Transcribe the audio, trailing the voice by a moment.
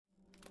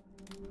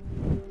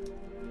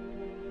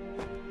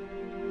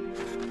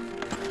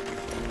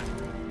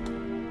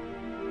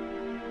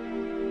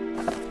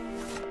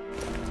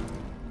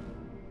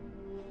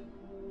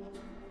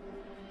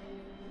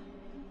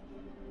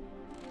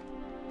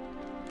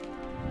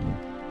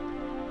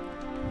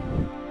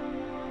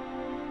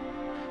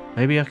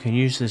Maybe I can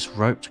use this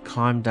rope to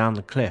climb down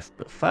the cliff,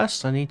 but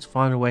first I need to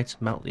find a way to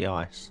melt the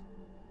ice.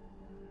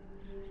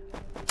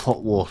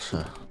 Hot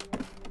water.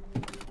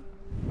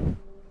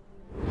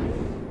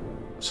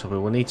 So we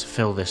will need to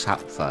fill this up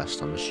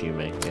first, I'm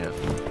assuming, yeah.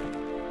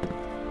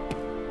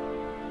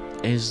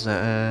 Is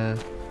there...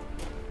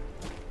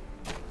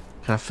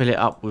 Can I fill it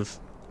up with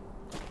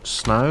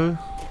snow?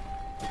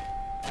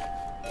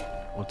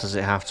 Or does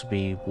it have to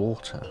be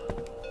water?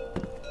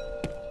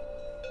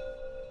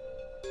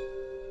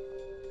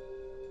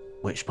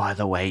 Which, by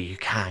the way, you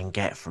can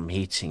get from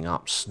heating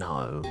up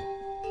snow.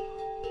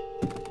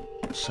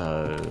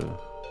 So...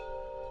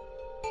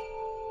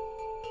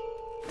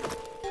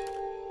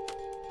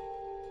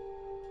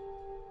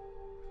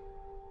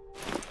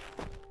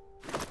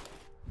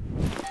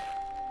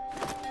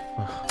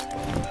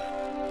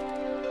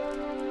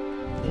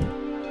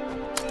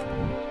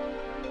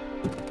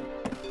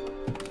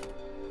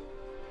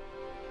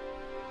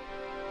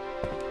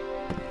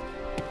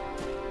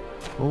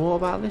 Well, what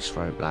about this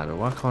rope ladder?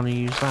 Why can't I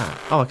use that?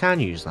 Oh, I can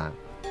use that.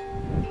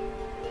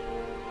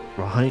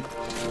 Right.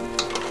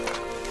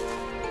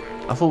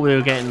 I thought we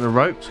were getting the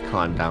rope to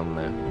climb down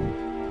there.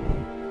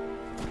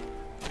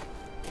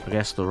 I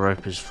guess the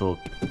rope is for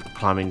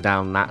climbing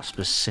down that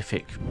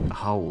specific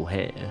hole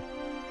here.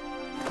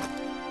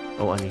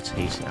 Oh, I need to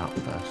heat it up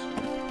first.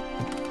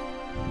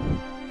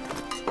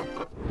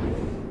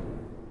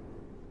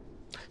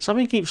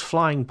 Something keeps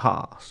flying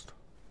past.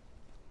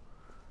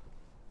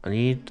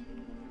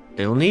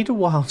 It'll need a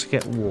while to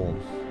get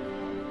warm.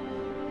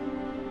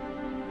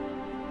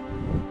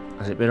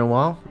 Has it been a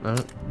while? No.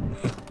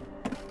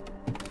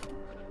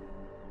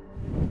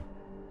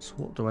 So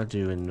what do I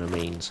do in the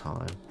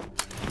meantime?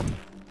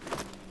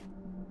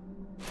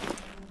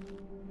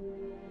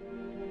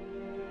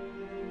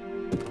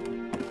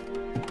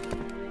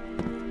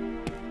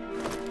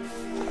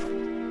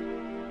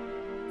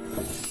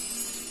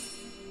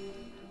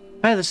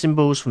 Compare the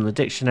symbols from the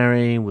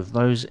dictionary with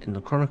those in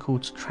the chronicle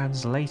to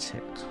translate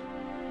it.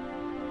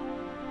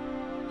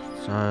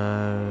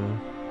 So...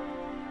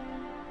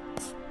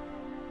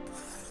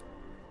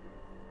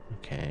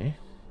 Okay.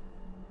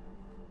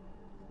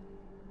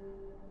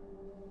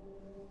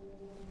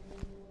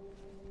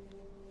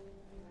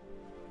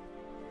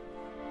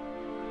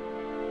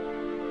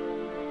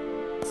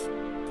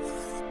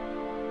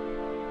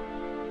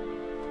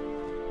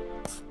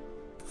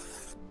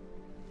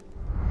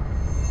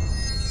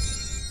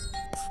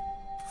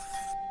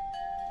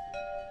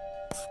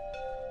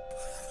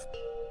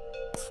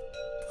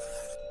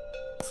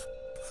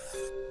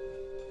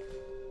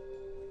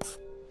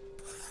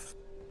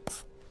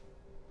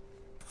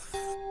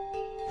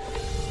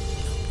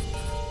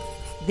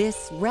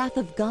 This Wrath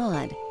of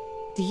God,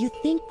 do you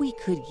think we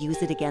could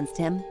use it against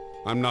him?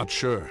 I'm not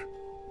sure,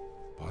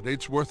 but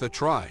it's worth a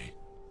try.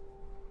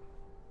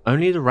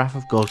 Only the Wrath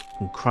of God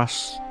can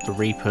crush the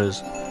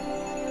Reapers,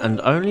 and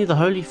only the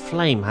Holy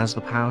Flame has the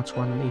power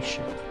to unleash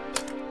it.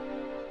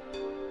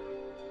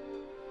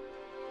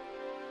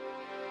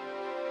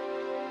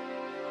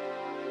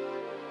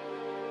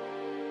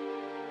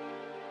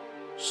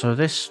 So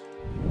this...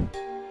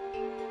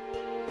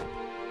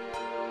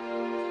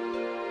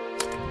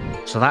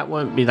 So that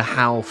won't be the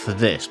howl for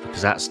this,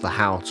 because that's the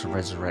howl to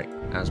resurrect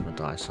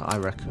Asmodai. So I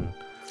reckon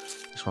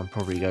this one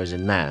probably goes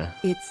in there.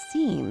 It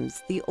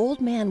seems the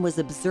old man was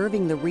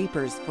observing the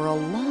Reapers for a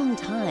long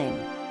time.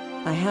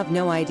 I have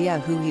no idea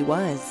who he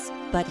was,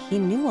 but he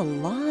knew a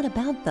lot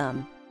about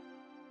them.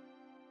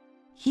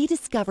 He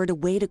discovered a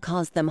way to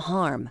cause them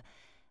harm,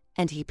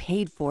 and he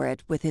paid for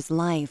it with his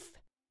life.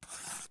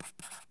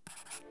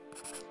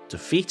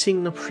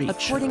 Defeating the Preacher.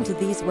 According to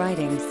these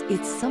writings,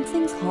 it's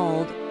something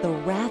called the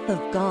Wrath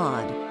of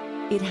God.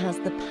 It has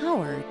the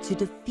power to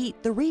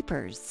defeat the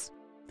Reapers.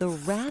 The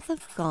Wrath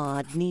of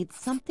God needs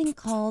something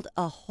called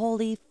a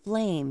Holy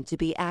Flame to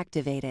be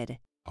activated.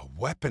 A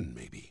weapon,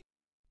 maybe?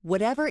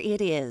 Whatever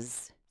it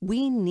is,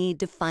 we need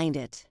to find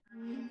it.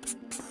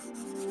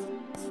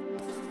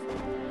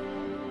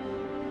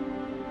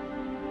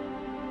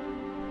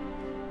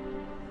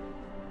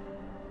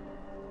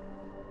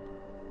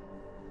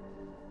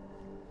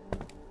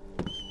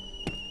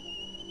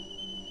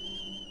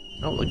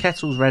 Oh, the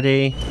kettle's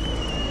ready.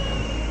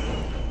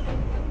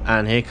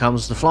 And here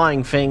comes the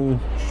flying thing.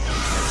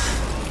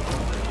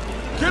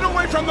 Get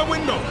away from the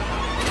window!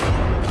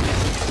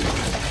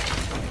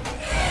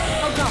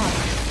 Oh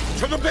God!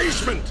 To the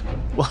basement!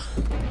 What?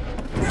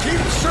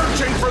 Keep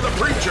searching for the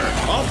preacher!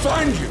 I'll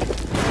find you!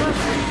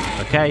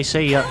 Okay,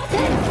 see ya.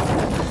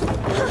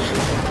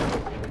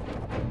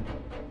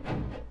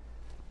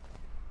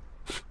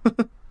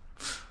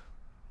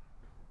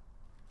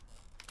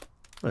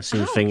 Let's see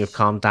the thing have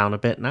calmed down a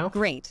bit now.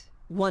 Great.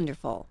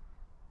 Wonderful.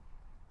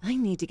 I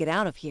need to get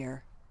out of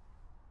here.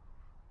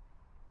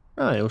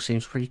 Oh, it all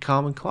seems pretty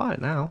calm and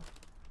quiet now.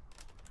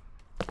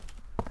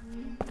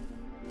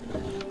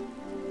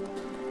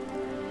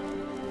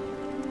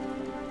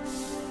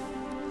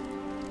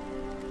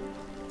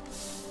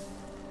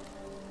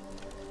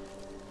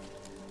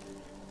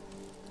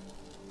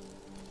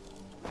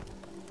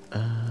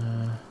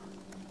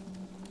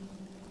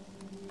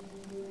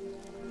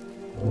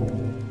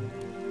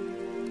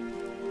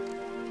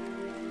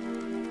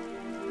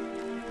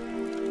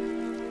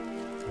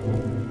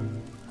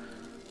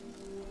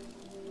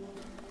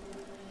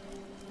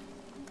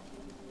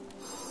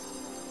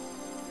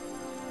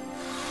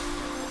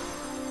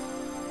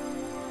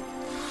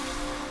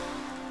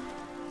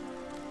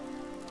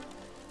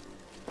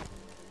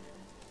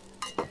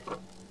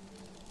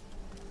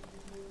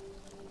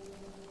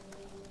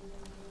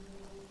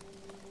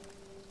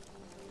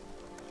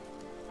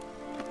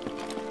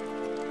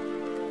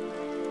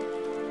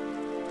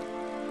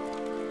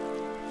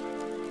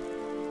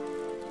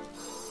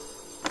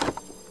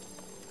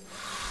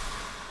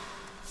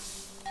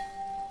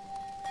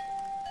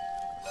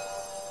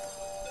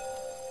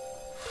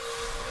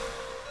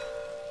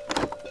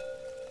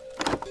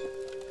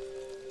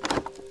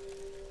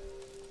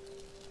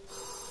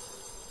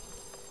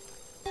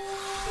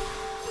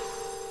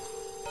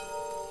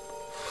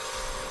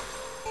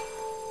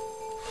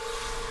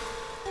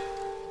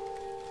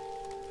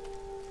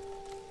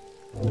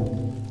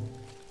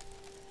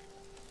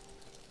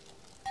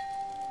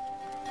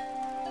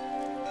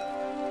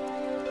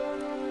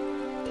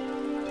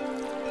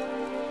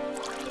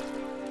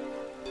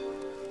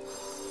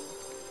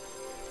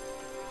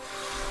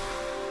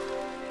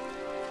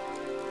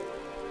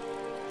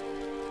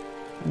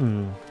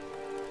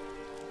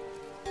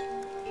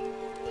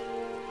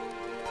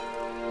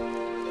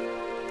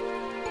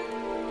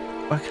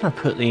 Where can I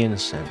put the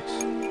incense?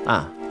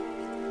 Ah.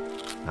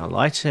 Now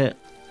light it.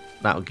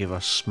 That'll give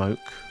us smoke.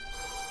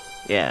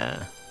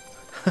 Yeah.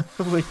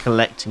 We're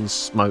collecting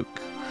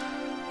smoke,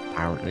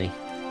 apparently.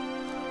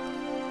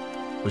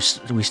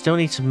 We still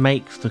need to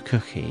make the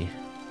cookie.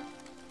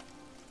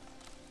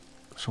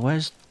 So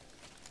where's...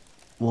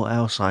 what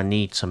else I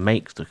need to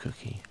make the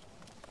cookie?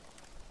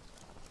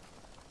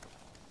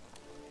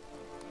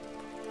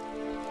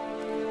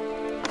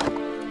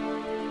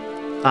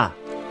 Ah.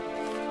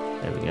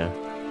 There we go.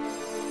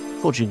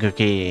 Fortune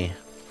cookie.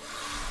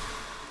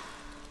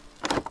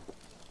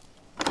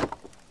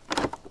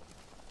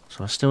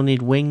 So I still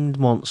need winged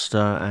monster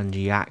and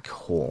yak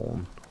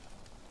horn.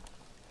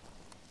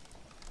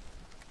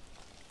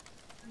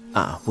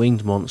 Ah,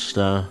 winged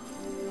monster.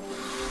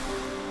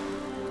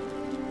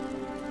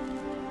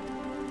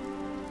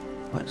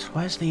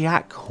 Where's the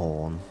yak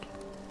horn?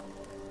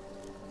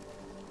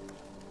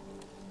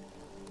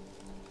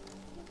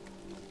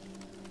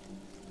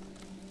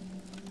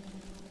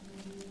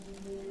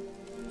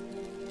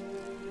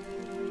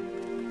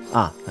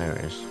 Ah, there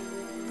it is.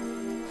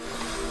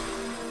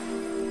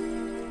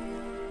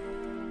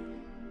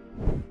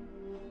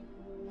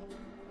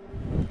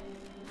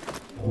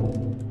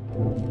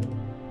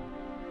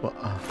 Well,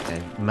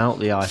 okay, melt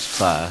the ice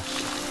first.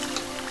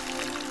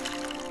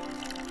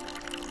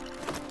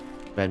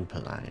 Then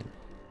put that in.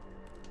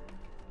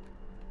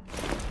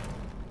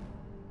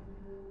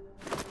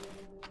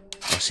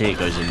 I see it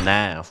goes in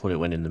there. I thought it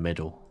went in the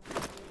middle.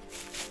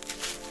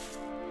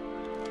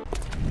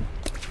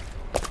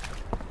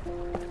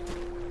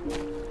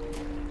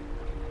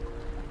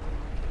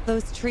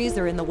 Those trees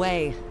are in the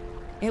way.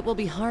 It will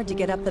be hard to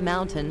get up the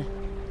mountain.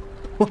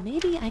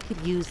 Maybe I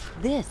could use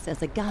this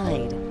as a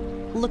guide.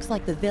 Looks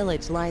like the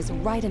village lies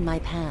right in my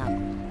path.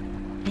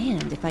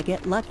 And if I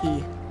get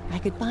lucky, I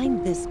could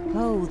find this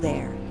Poe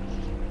there.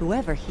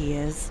 Whoever he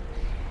is.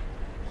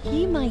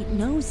 He might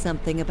know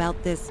something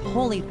about this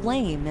holy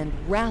flame and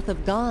wrath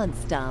of God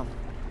stuff.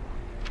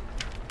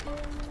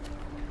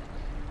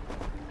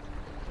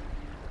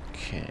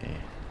 Okay.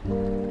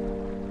 So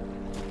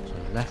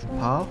left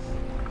path.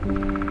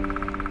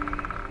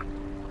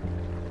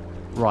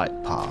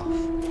 Right path.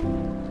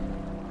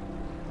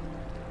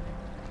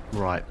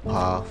 Right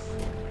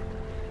path.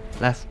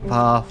 Left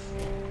path.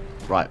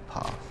 Right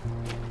path.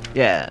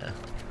 Yeah.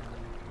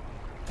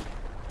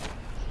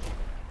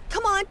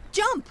 Come on,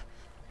 jump!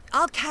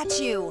 I'll catch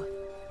you.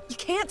 You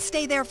can't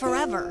stay there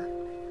forever.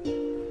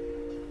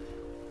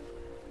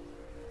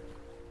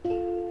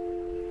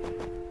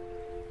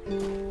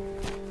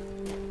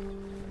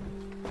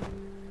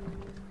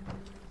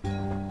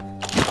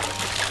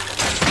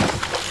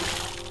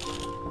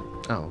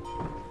 Oh.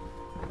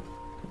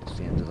 That's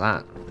the end of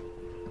that.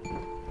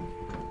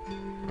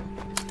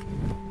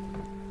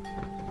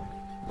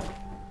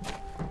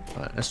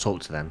 Right, let's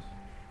talk to them.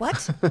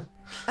 What?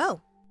 Oh.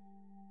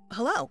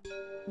 Hello.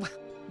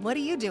 What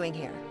are you doing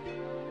here?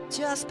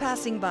 Just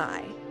passing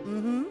by.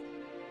 Mm-hmm.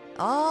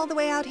 All the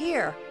way out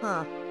here,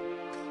 huh?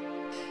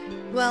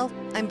 Well,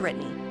 I'm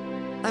Brittany.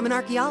 I'm an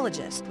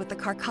archaeologist with the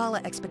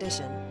Karkhala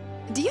expedition.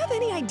 Do you have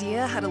any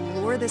idea how to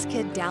lure this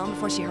kid down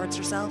before she hurts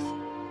herself?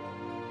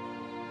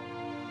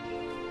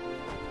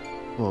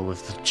 Well,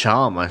 with the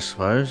charm, I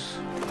suppose.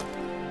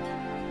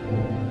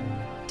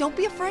 Don't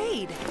be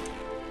afraid.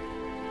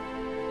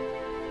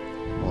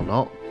 Or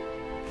not.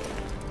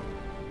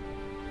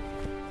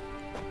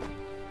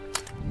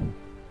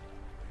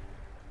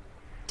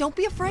 Don't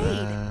be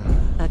afraid.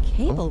 A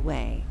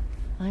cableway.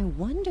 I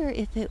wonder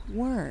if it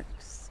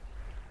works.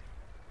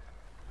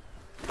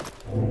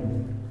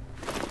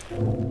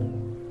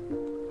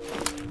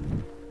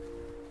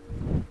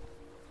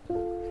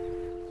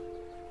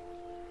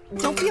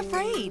 Don't be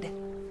afraid.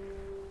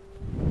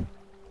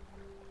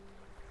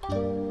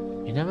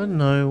 You never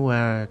know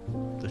where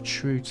the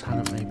true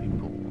talent may be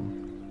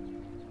born.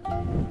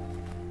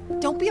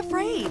 Don't be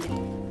afraid.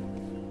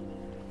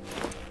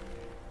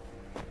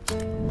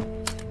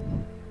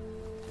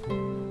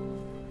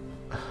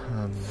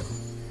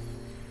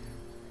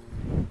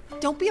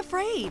 Don't be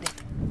afraid.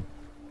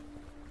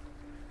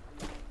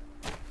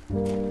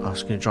 Oh,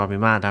 it's going to drive me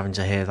mad having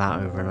to hear that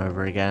over and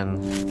over again.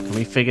 Can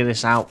we figure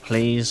this out,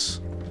 please?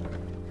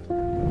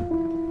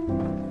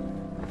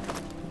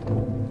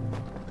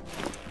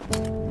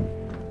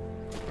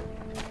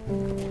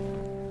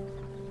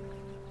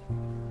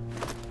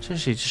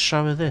 Seriously, just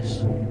show her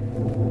this.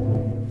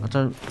 I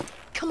don't...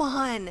 Come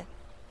on.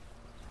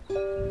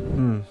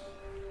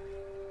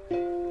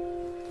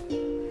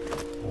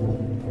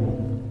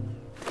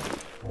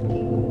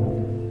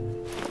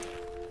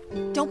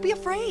 Don't be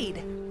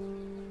afraid.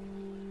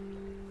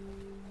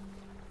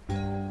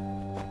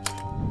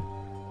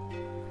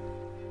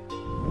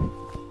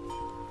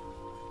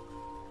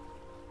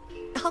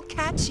 I'll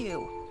catch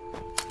you.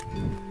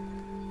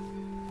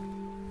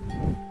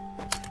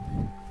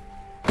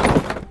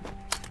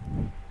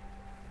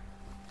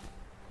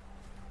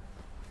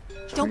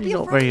 It's Don't really be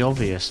not afraid. very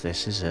obvious,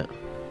 this, is it?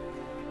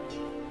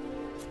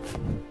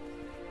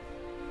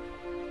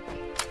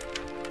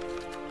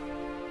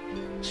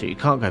 So you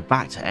can't go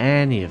back to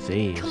any of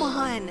these. Come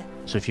on.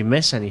 So if you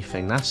miss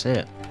anything, that's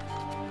it.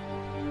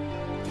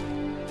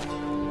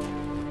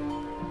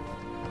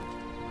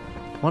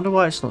 Wonder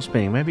why it's not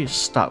spinning. Maybe it's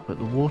stuck, but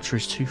the water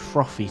is too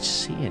frothy to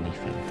see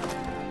anything.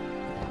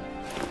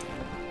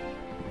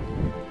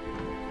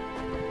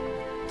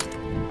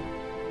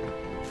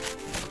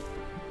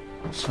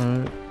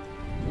 So...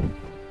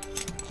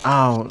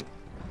 Oh...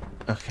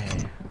 Okay.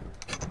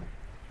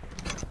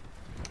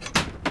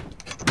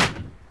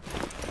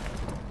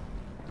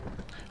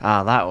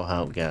 Ah, that will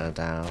help get her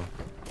down.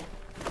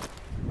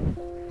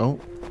 Oh.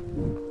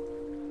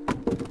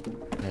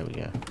 There we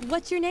go.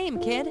 What's your name,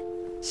 kid?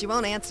 She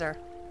won't answer.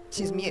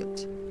 She's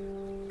mute.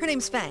 Her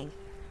name's Fang.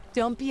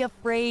 Don't be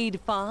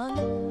afraid,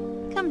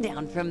 Fawn. Come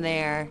down from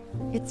there.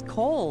 It's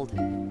cold.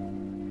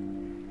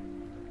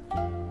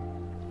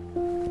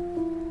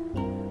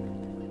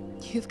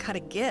 You've got a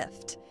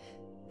gift.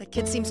 The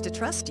kid seems to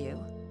trust you.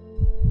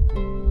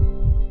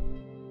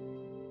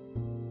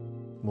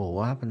 Well,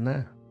 what happened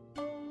there?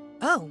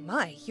 Oh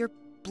my, you're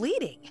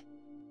bleeding.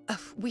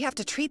 We have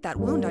to treat that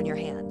wound on your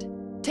hand.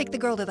 Take the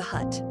girl to the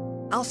hut.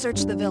 I'll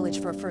search the village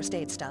for first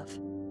aid stuff.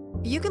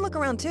 You can look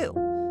around too.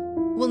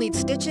 We'll need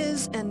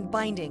stitches and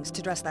bindings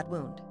to dress that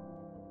wound.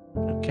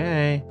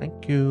 Okay,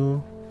 thank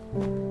you.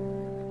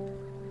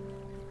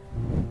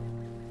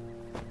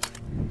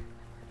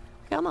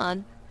 Come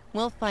on.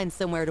 We'll find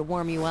somewhere to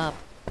warm you up.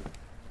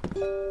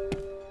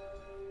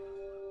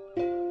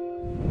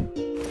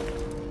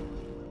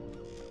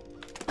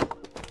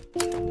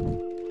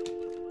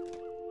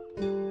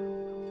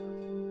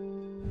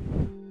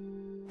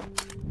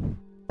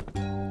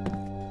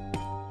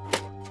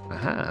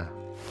 Aha.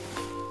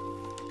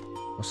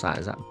 What's that?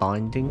 Is that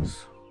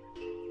bindings?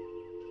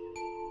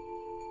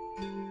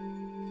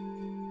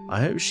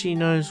 I hope she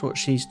knows what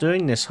she's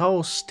doing. This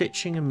whole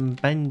stitching and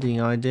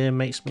bending idea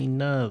makes me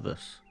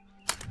nervous.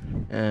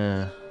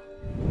 I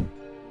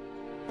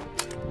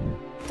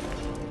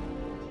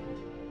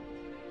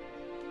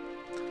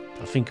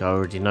think I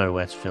already know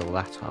where to fill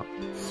that up.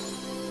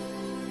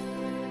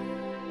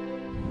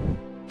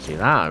 See,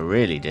 that I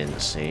really didn't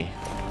see.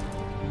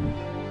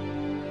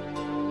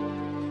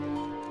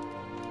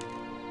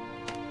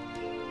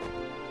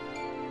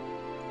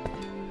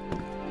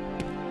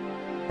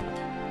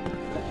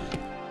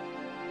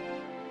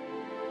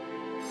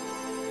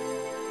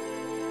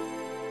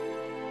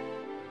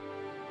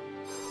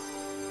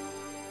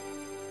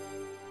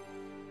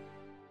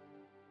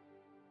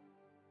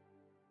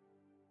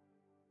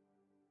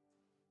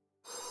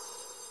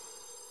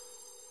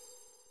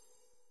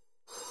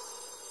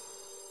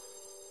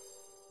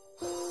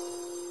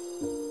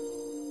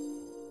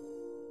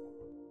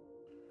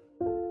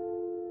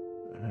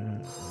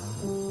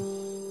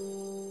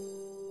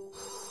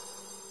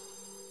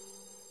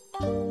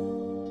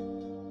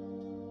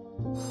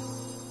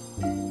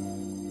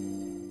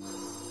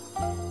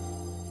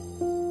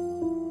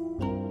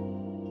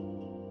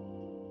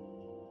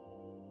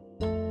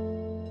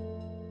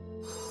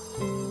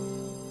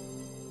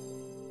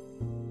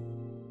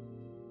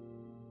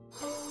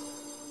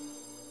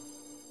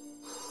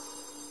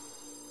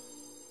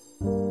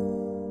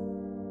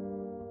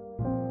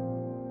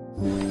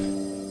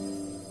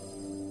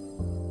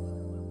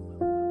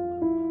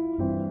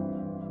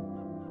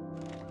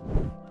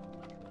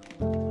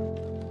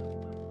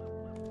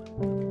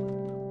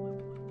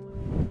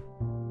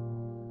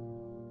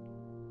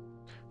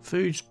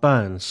 Food's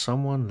burned.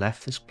 Someone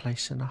left this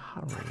place in a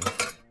hurry.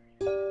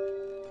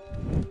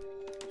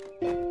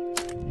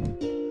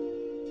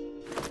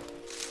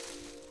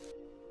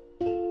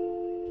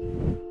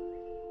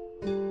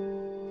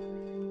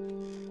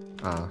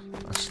 Ah,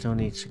 I still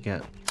need to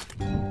get...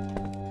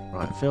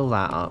 Right, fill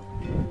that up.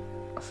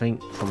 I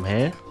think from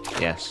here?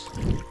 Yes.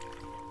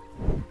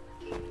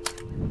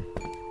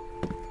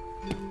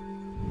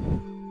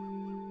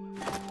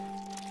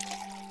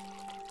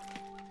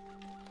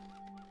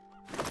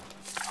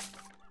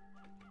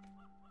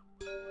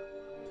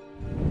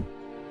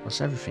 That's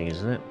everything,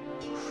 isn't it?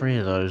 3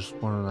 of those,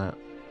 one of that,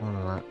 one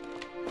of that.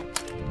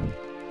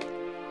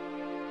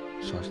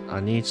 So I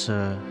need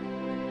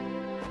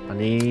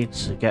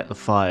to get the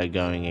fire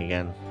going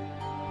again.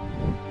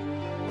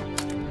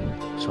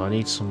 So I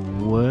need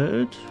some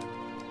wood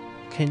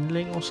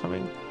kindling or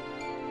something.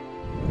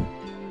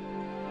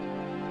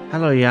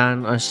 Hello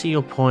Jan, I see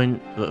your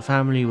point, but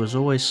family was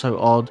always so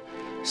odd.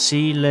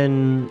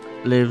 Seelin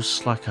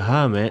lives like a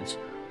hermit,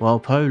 while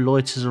Poe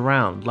loiters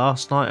around.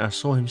 Last night I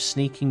saw him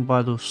sneaking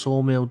by the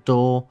sawmill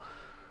door.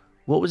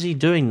 What was he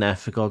doing there,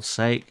 for God's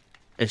sake?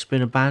 It's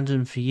been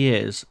abandoned for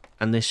years,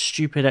 and this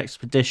stupid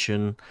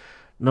expedition,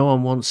 no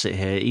one wants it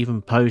here.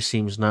 Even Poe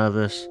seems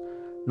nervous.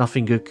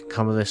 Nothing good can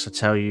come of this, I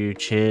tell you.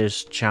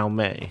 Cheers, Chow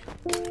Mei.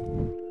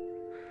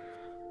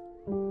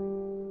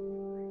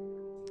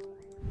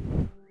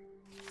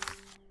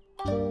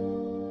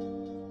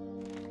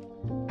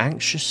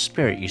 Anxious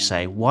Spirit, you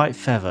say? White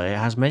Feather. It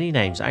has many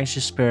names.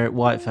 Anxious Spirit,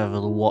 White Feather,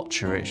 the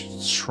Watcher.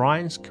 Its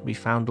shrines can be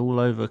found all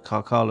over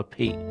Karkhala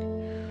Peak.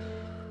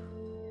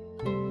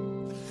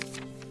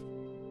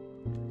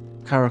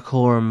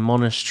 Karakoram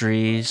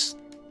monasteries.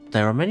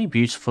 There are many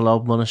beautiful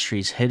old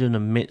monasteries hidden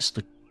amidst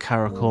the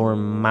Karakoram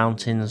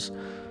mountains.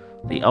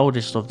 The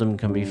oldest of them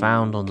can be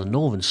found on the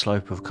northern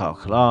slope of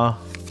Karkhala.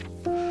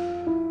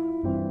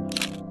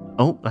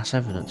 Oh, that's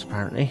evidence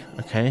apparently.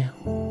 Okay.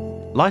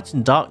 Light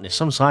and darkness.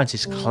 Some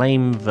scientists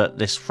claim that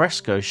this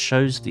fresco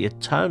shows the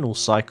eternal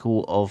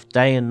cycle of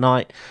day and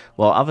night,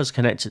 while others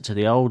connect it to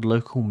the old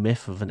local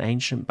myth of an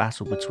ancient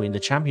battle between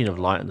the champion of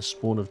light and the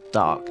spawn of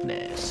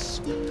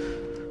darkness.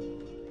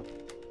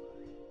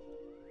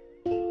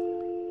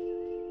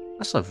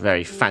 That's a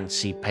very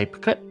fancy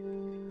paperclip.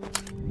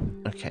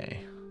 Okay.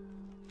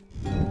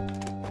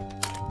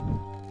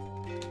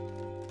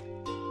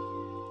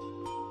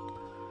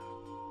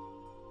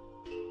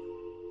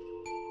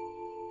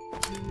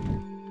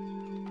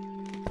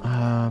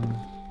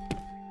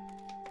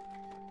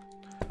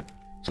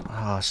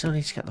 I still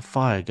need to get the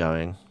fire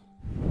going.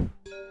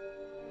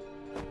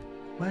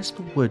 Where's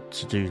the wood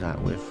to do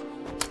that with?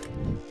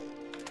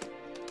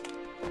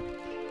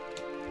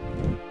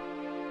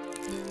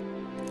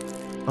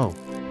 Oh.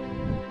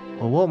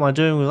 Well, what am I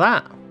doing with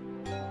that?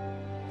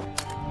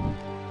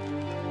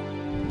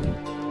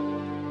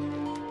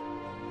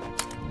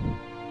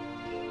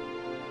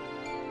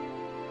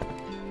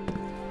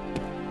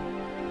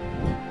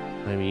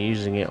 Maybe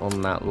using it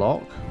on that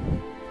lock?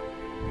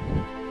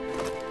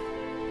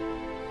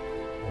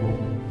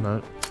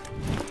 No.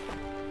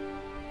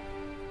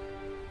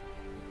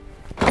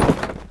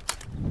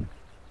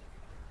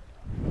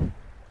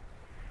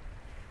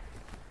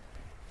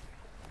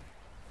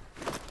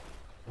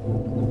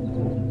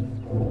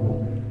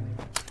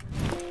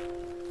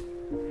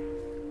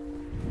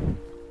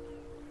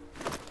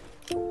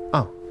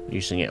 Oh,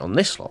 using it on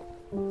this lock.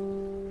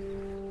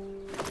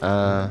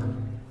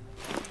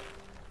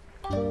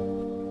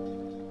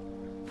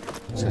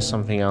 Is there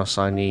something else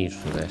I need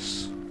for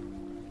this?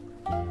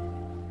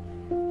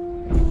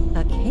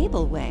 A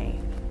cableway.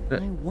 I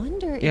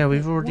wonder if yeah,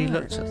 we've it already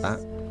works. looked at that.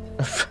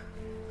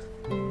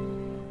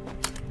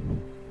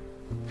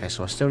 Okay,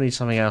 so I still need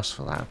something else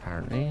for that,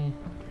 apparently.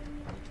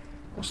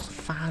 What's the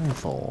fan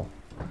for?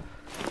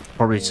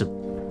 Probably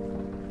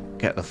to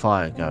get the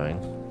fire going.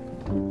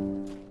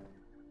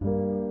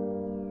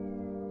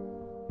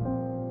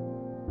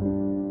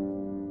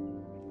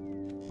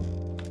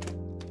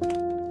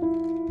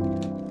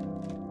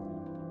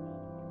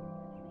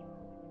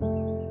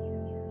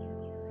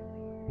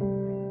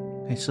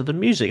 Okay, so the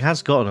music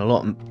has gotten a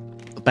lot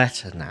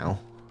better now.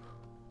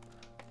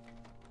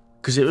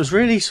 Because it was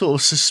really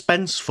sort of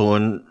suspenseful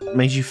and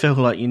made you feel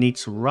like you need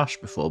to rush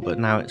before, but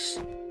now it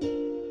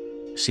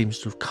seems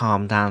to have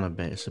calmed down a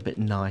bit. It's a bit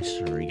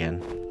nicer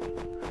again.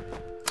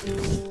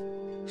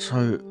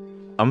 So,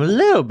 I'm a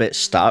little bit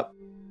stuck.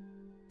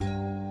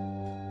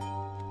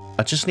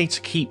 I just need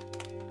to keep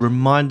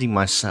reminding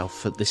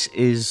myself that this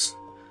is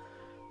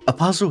a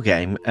puzzle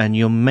game and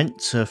you're meant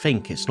to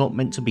think. It's not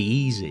meant to be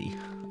easy.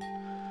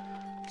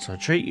 So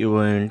treat your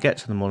wound, get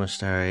to the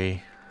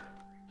monastery,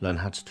 learn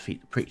how to defeat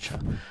the preacher.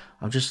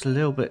 I'm just a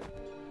little bit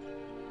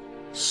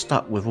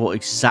stuck with what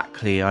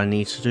exactly I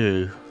need to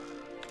do.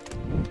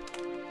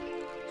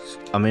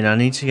 I mean, I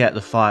need to get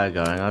the fire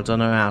going. I don't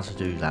know how to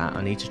do that.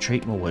 I need to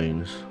treat my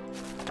wounds.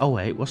 Oh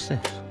wait, what's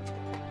this?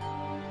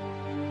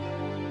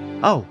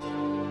 Oh!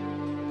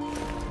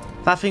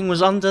 That thing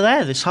was under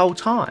there this whole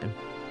time.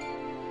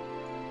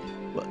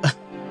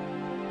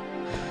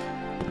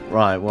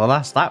 Right, well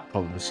that's that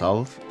problem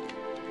solved.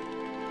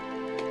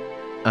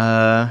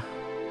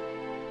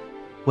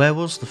 Where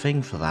was the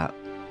thing for that?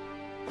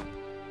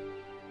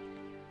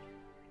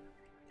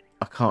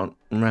 I can't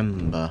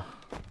remember.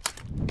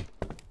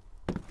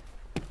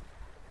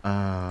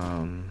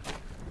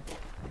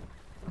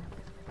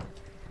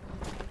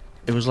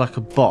 It was like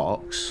a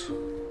box.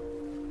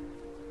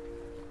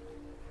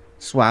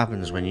 This is what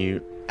happens when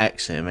you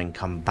exit and then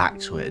come back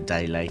to it a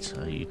day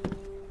later. You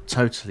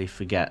totally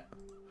forget.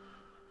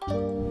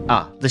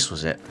 Ah, this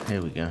was it.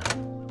 Here we go.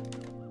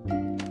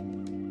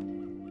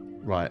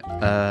 Right,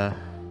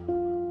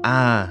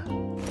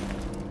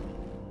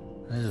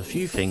 there's a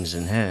few things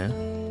in here.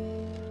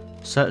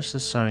 Search the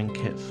sewing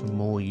kit for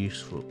more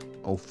useful,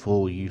 or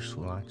for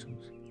useful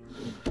items.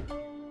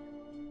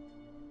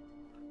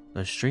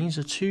 Those strings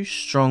are too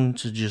strong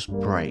to just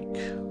break.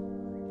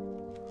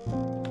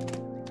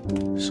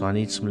 So I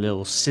need some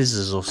little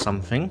scissors or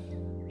something.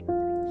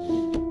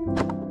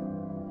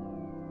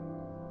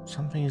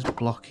 Something is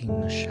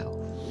blocking the shelf.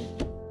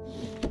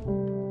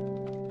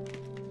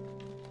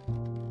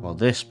 Well,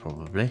 this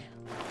probably.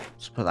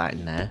 Let's put that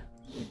in there.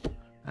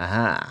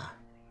 Aha.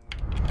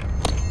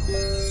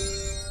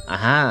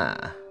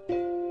 Aha.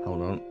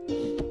 Hold on.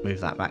 Move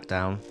that back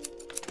down.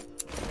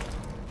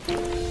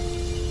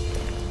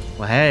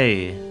 Well,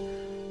 hey.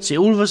 See,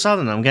 all of a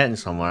sudden I'm getting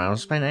somewhere. I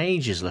spent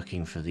ages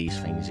looking for these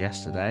things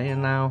yesterday,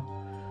 and now,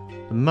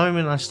 the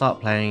moment I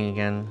start playing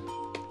again,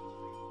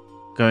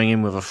 going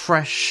in with a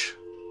fresh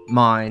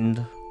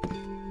mind,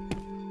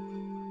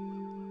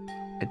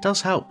 it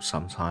does help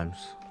sometimes.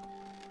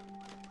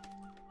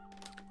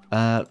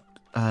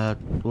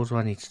 What do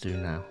I need to do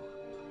now?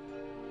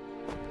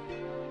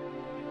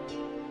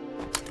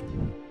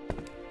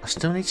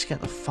 still need to get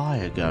the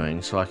fire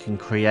going so I can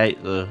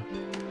create the...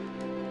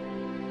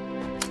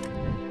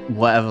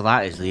 whatever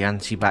that is, the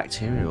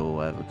antibacterial or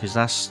whatever. Because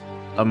that's...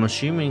 I'm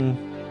assuming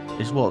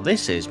is what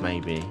this is,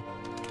 maybe.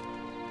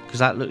 Because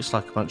that looks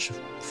like a bunch of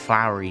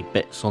flowery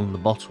bits on the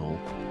bottle.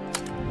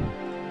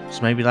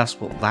 So maybe that's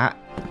what that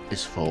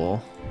is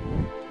for.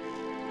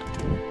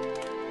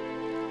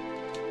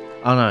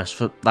 Oh no, it's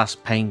for... that's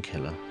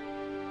painkiller.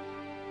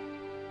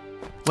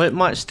 Well, it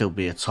might still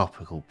be a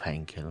topical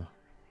painkiller.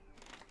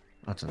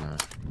 I don't know.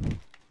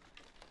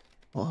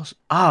 What else?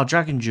 Oh,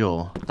 Dragon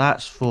Jaw.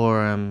 That's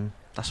for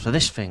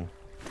this thing.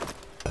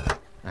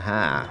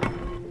 Aha.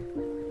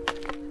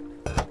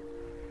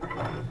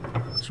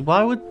 So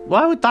why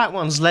would that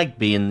one's leg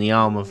be in the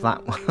arm of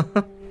that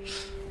one?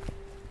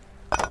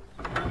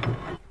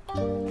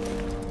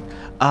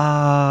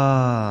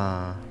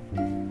 Ah.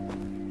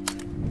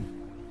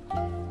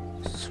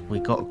 So we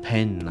got a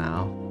pin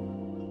now.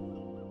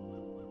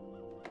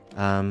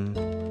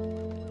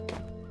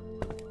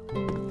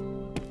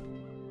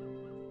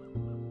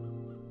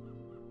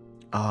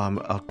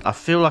 I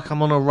feel like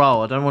I'm on a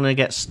roll. I don't want to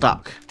get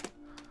stuck.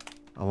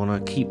 I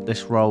want to keep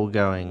this roll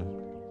going.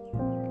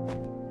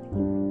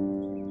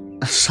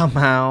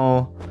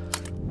 Somehow...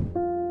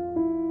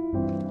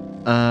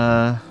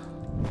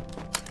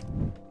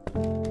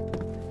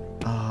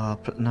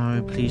 but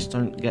no, please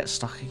don't get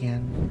stuck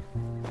again.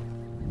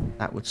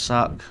 That would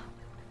suck.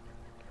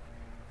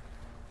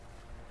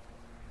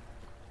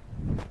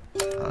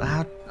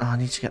 I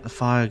need to get the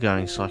fire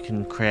going so I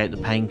can create the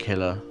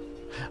painkiller.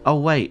 Oh,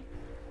 wait.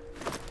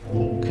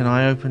 Can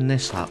I open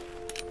this up?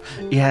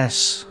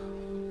 Yes.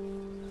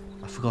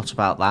 I forgot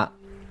about that.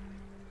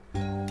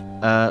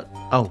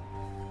 Oh.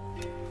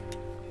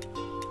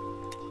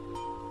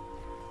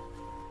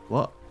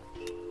 What?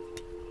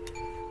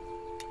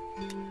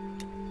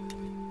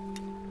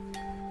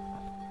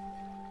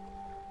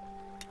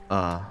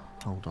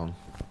 Hold on.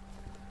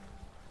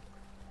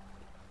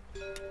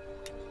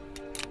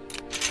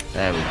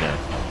 There we go.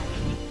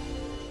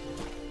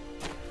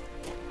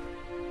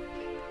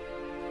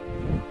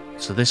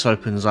 So this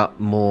opens up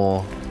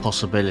more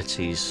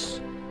possibilities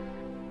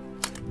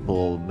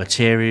for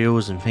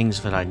materials and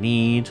things that I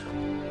need.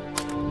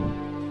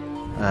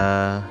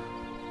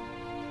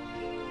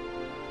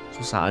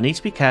 What's that? I need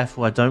to be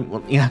careful. I don't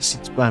want the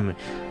acid to burn me.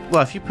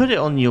 Well, if you put it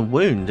on your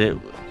wound,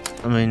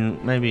 I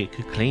mean, maybe it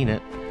could clean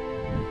it.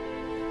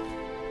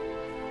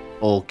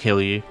 Or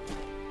kill you.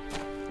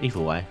 Either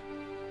way.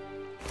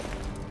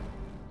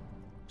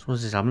 So what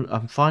is this?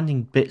 I'm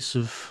finding bits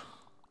of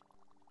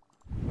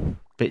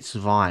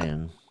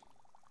iron.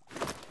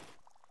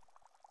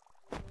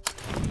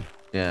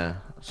 Yeah.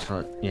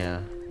 So yeah.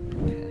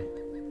 Okay.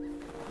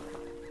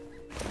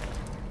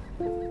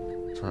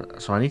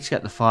 So I need to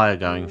get the fire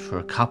going for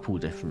a couple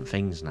different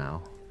things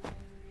now.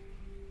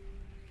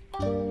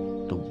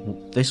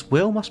 This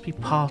wheel must be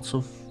part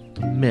of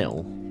the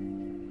mill.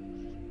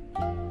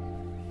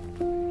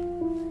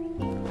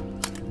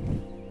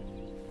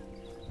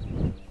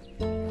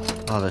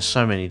 Oh, there's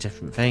so many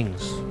different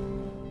things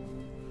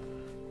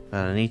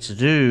that I need to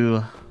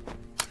do.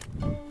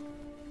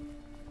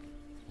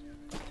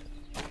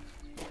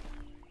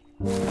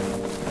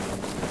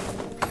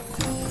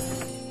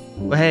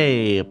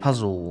 Hey, a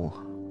puzzle.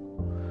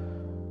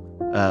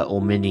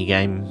 Or mini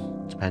game,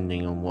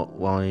 depending on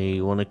what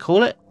you want to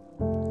call it.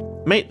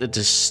 Make the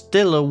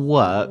distiller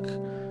work.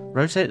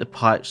 Rotate the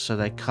pipes so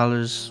their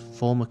colours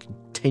form a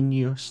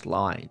continuous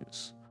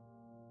lines.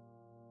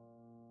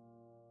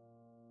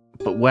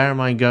 But where am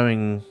I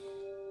going?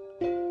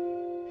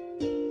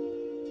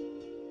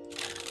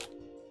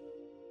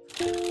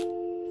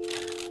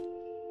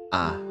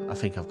 Ah, I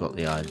think I've got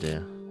the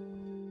idea.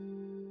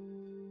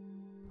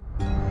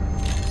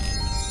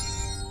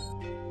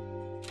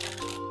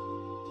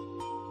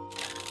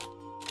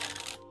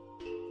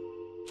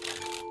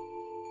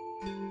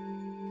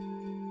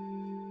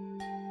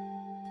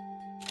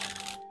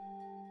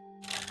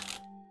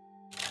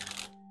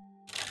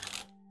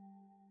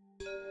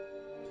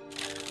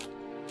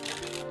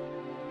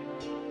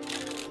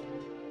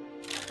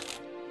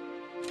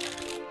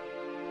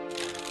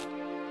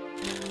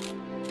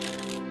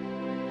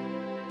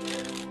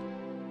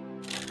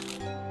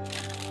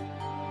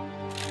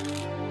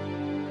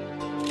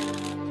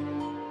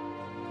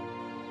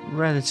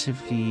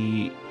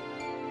 Relatively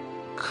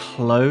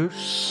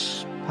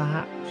close,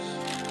 perhaps.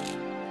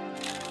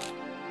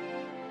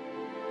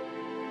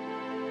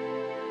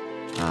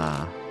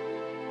 Oh.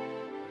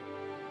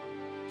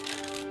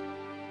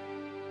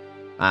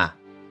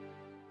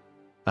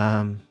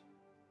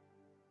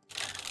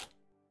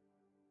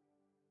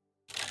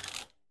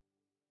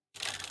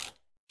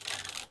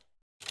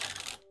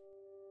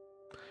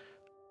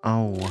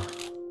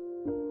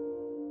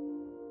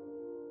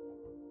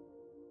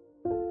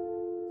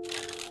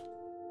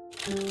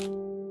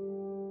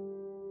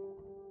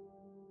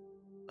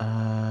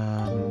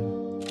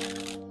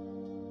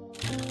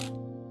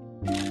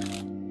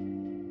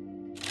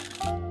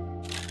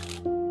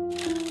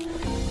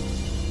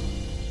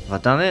 Have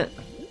I done it?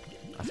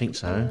 I think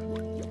so.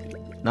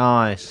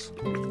 Nice.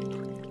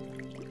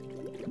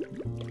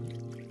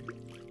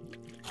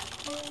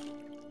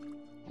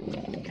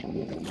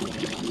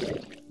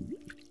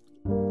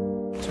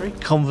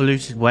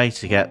 convoluted way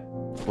to get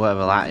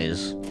whatever that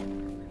is.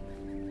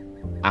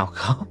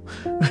 Alcohol.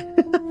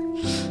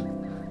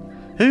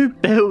 Who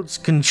builds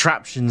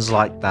contraptions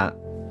like that?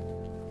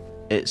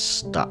 It's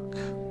stuck.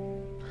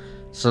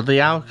 So the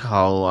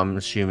alcohol, I'm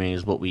assuming,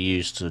 is what we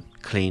use to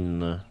clean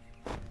the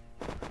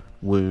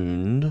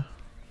wound.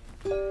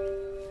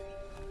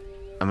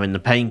 I mean, the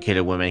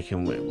painkiller we're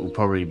making will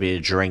probably be a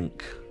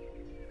drink.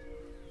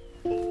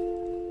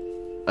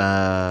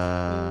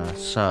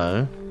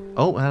 So...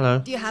 Oh, hello.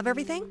 Do you have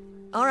everything?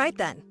 All right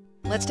then.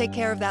 Let's take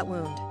care of that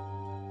wound.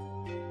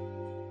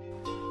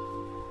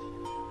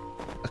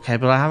 Okay,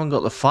 but I haven't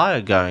got the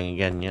fire going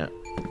again yet.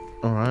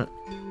 Alright.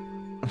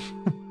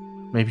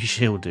 Maybe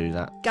she'll do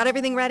that. Got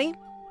everything ready?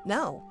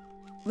 No.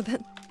 Well,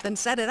 then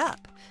set it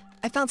up.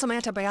 I found some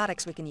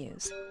antibiotics we can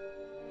use.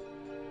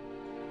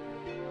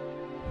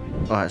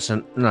 Alright,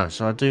 so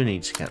I do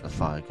need to get the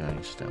fire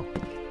going still.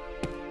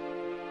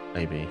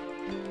 Maybe.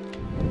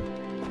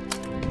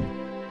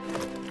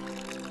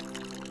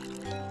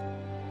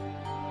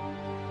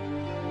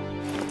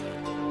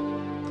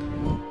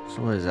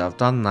 So what is it? I've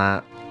done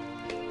that.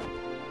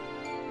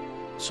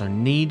 So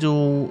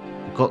needle,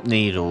 got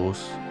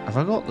needles. Have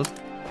I got the...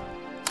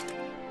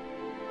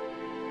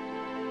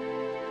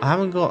 I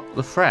haven't got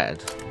the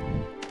thread.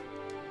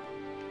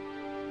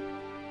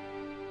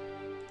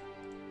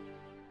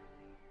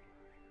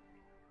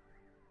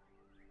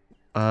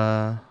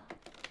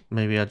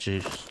 Maybe I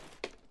just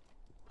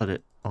put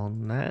it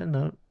on there?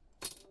 No.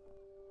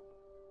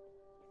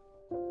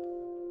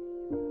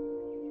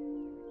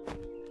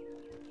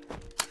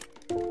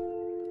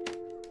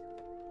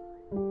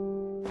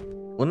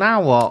 Well,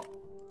 now what?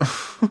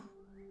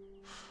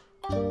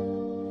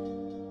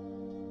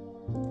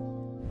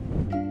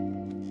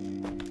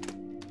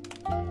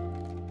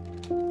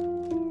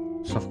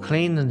 So I've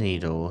cleaned the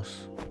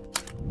needles.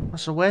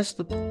 So where's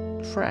the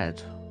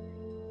thread?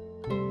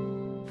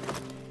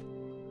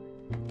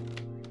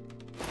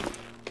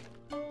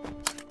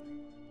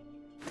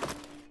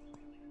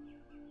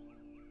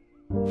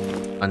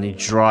 I need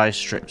dry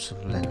strips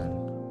of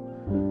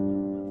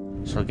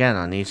linen. So again,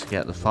 I need to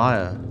get the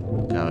fire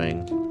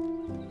going.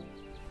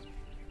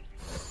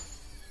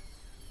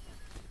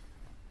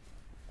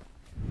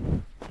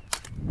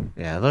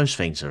 Yeah, those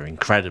things are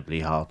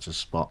incredibly hard to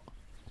spot.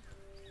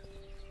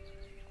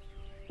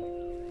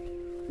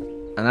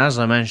 And as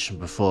I mentioned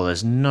before,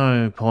 there's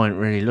no point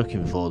really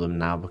looking for them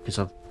now because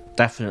I've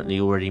definitely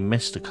already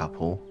missed a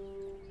couple.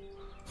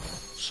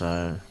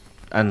 So,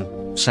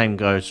 and same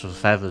goes for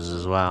feathers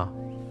as well.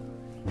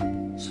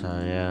 So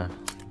yeah.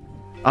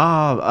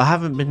 Ah, I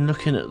haven't been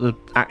looking at the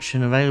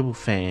action available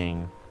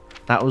thing.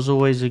 That was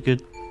always a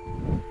good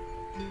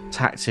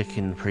tactic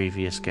in the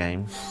previous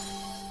game.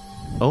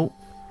 Oh.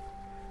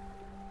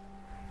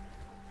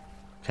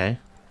 Okay.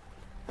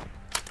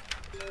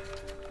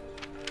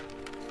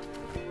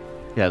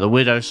 Yeah, the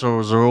widow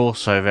sorrels are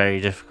also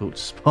very difficult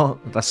to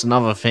spot. That's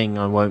another thing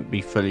I won't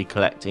be fully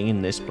collecting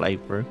in this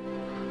playthrough.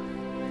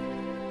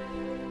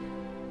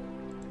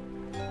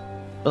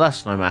 But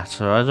that's no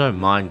matter. I don't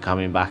mind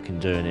coming back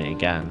and doing it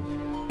again.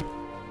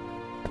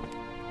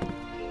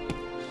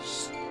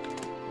 It's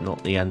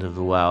not the end of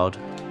the world.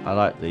 I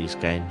like these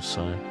games,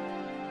 so...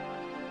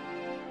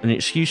 An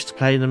excuse to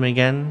play them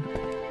again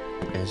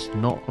is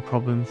not a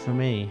problem for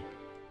me.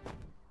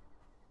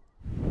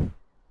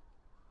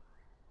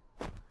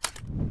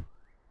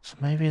 So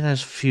maybe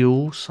there's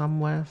fuel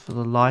somewhere for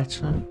the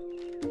lighter.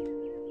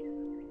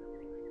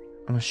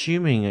 I'm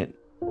assuming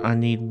I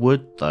need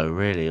wood though,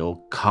 really, or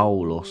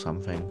coal or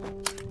something.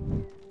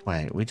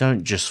 Wait, we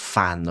don't just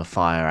fan the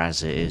fire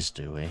as it is,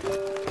 do we?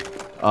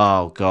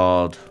 Oh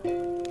god.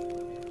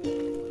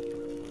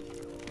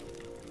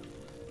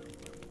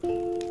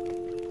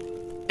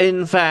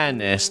 In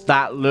fairness,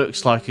 that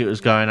looks like it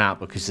was going out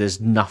because there's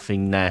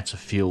nothing there to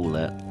fuel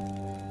it.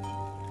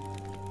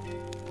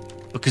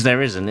 Because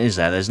there isn't, is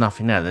there? There's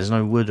nothing there. There's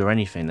no wood or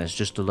anything. There's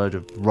just a load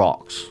of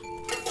rocks.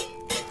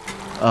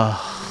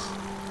 Ugh.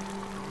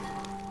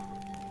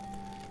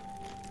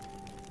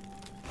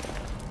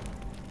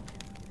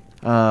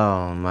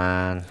 Oh,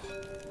 man.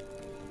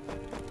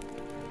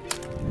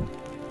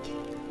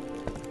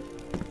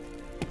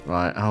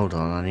 Right, hold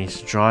on. I need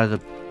to dry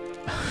the...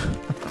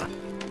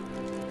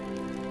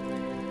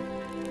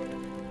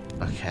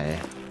 Okay.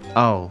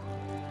 Oh.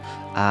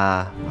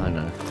 I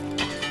know.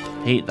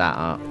 Heat that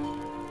up.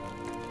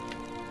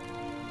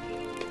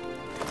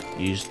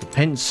 Use the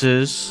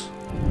pincers.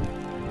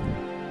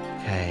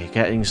 Okay,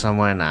 getting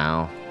somewhere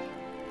now.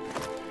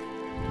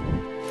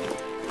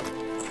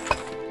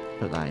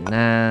 Put that in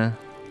there.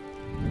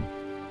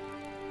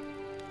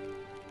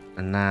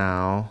 And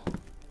now...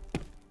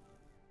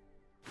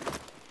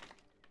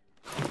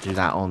 do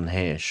that on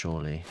here,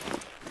 surely.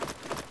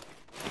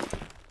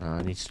 No,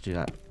 I need to do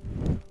that...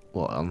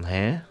 What, on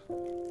here?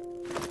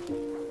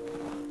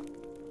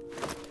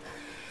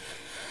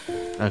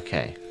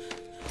 Okay.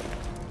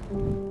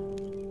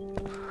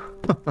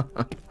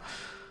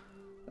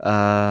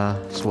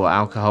 So what,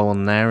 alcohol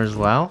on there as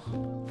well?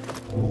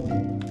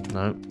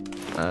 Nope.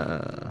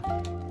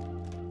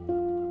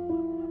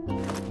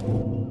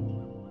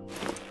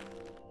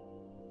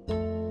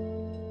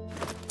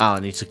 Oh, I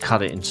need to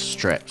cut it into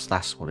strips.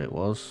 That's what it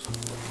was.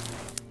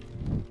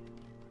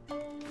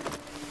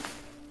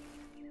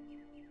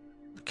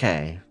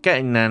 Okay,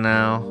 getting there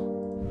now.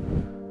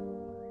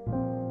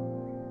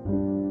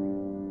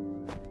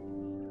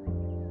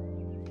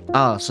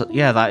 Ah, so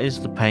yeah, that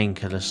is the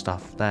painkiller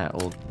stuff there.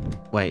 Or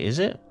wait, is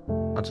it?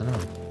 I don't know.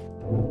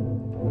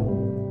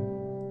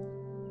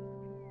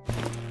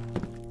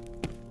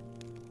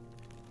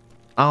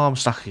 Oh, I'm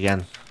stuck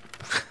again.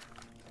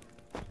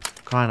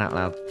 Crying out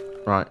loud.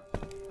 Right,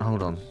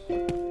 hold on.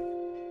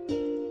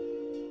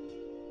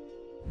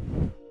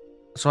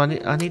 So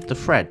I need the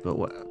thread, but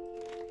what?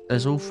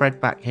 There's all thread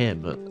back here,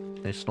 but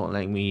it's not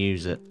letting me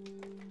use it.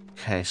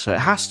 Okay, so it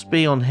has to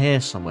be on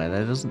here somewhere.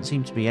 There doesn't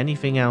seem to be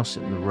anything else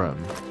in the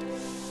room.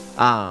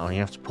 Oh, you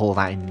have to pour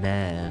that in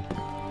there.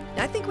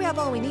 I think we have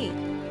all we need.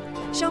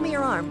 Show me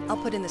your arm. I'll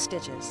put in the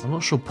stitches. I'm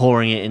not sure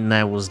pouring it in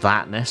there was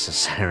that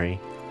necessary.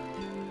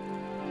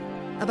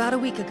 About a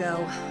week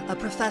ago, a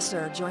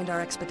professor joined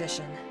our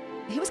expedition.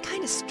 He was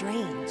kind of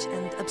strange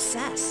and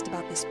obsessed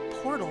about this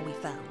portal we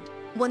found.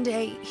 One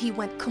day, he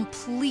went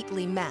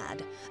completely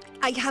mad.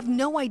 I have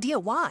no idea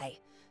why,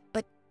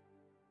 but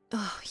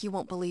you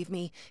won't believe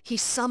me. He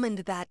summoned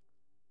that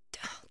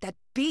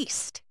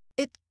beast.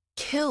 It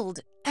killed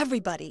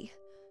everybody.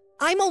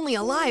 I'm only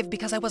alive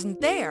because I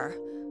wasn't there.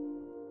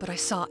 But I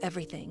saw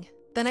everything.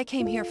 Then I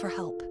came here for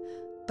help.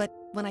 But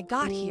when I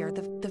got here,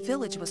 the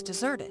village was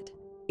deserted.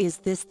 Is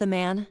this the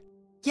man?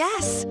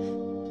 Yes!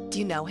 Do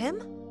you know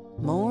him?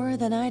 More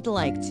than I'd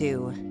like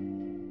to.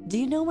 Do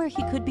you know where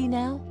he could be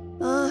now?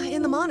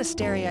 In the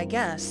monastery, I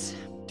guess.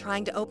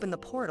 Trying to open the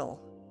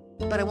portal.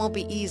 But it won't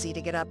be easy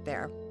to get up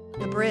there.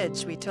 The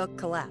bridge we took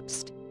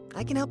collapsed.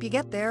 I can help you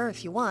get there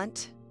if you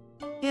want.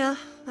 Yeah,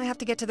 I have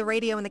to get to the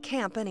radio in the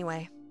camp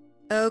anyway.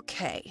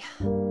 Okay.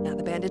 Now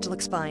the bandage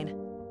looks fine.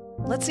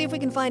 Let's see if we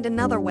can find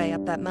another way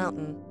up that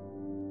mountain.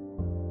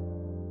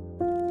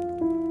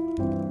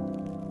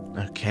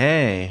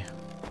 Okay.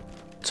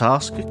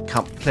 Task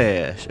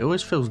accomplished. It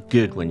always feels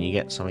good when you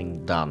get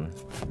something done.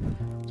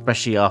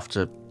 Especially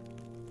after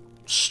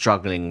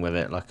struggling with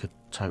it like a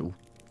total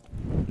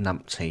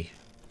numpty.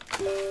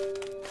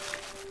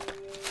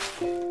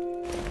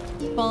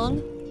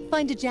 Bong,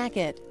 find a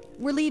jacket.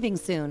 We're leaving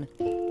soon.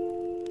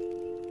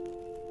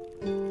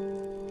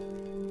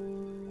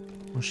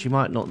 Well, she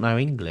might not know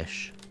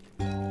English.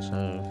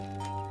 So...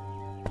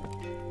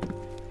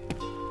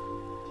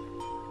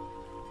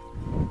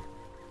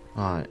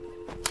 Right.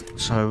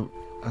 So,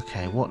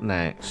 okay, what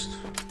next?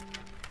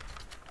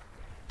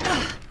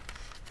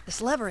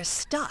 This lever is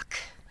stuck.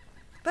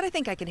 But I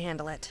think I can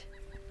handle it.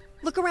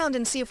 Look around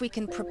and see if we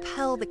can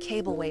propel the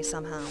cableway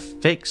somehow.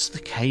 Fix the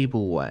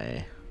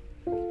cableway.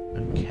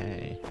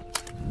 Okay.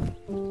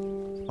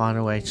 Find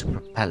a way to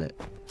propel it.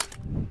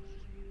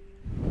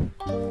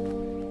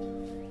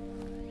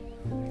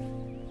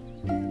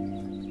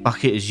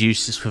 Bucket is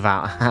useless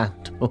without a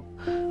handle.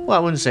 Well, I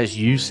wouldn't say it's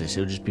useless,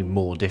 it would just be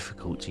more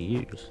difficult to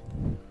use.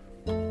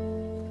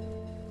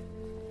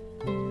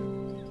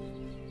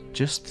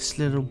 Just this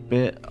little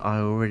bit I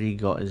already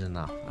got is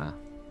enough. Ah,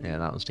 yeah,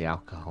 that was the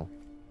alcohol.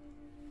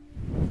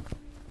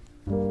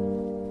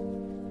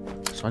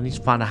 So I need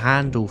to find a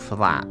handle for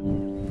that.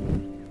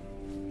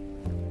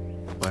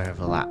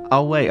 Wherever that...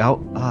 Oh, wait. Oh,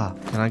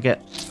 can I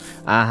get...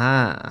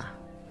 Aha.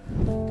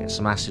 Get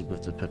some acid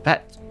with the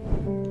pipette.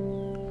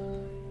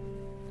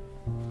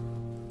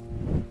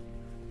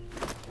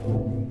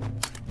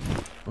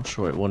 Not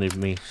sure it wanted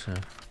me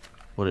to...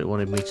 What it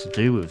wanted me to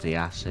do with the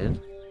acid.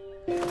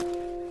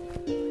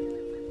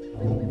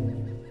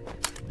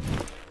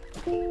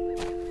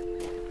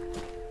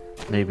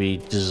 Maybe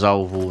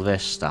dissolve all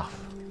this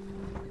stuff.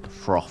 The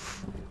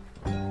froth.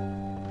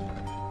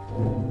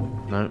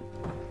 No.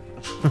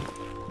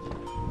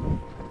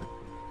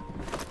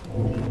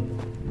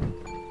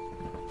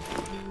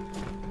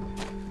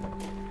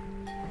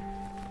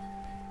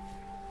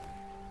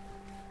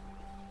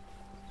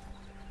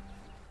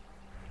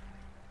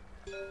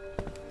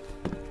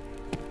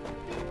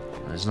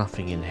 There's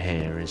nothing in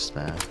here, is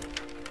there?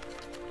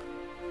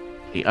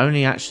 The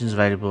only actions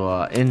available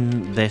are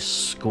in this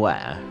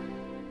square.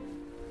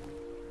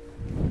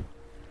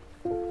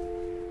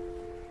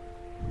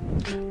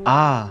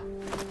 Ah,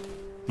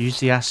 use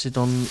the acid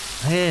on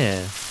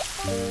here.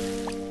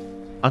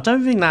 I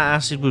don't think that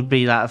acid would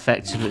be that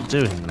effective at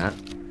doing that.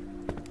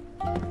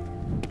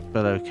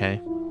 But okay.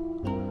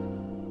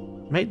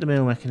 Make the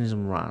mill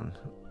mechanism run.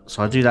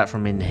 So I do that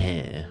from in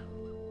here.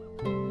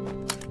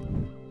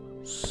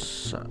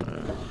 So...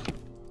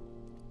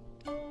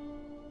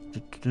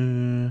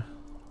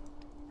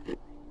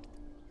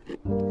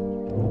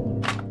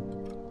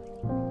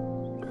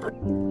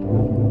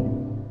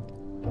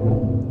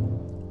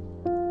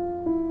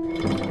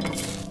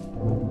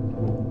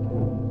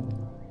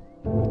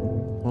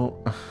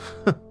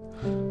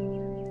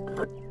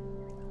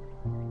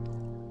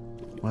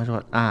 Where do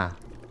I... Ah.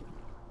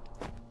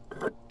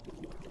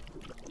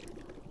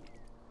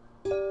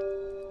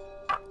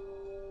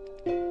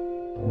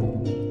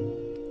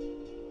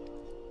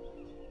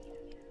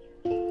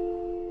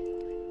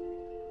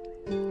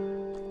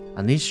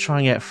 I need to try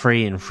and get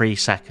 3 in 3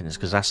 seconds,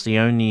 because that's the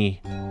only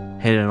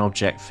hidden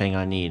object thing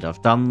I need. I've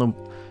done the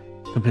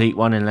complete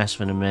one in less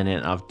than a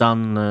minute. I've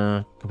done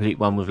the complete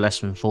one with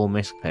less than 4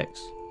 mispicks.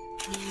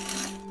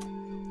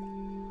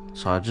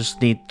 So I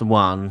just need the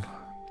one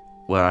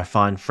where I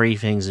find 3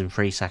 things in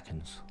 3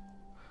 seconds.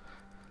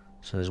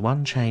 So there's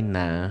 1 chain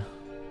there.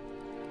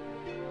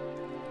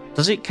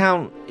 Does it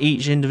count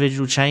each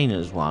individual chain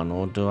as 1,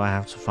 or do I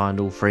have to find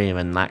all 3 and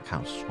then that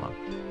counts as 1?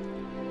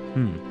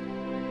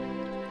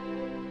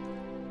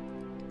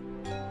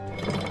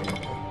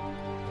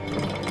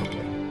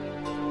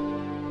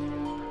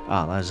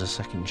 Ah, there's a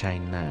second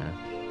chain there.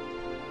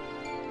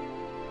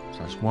 So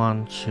that's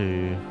 1,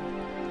 2...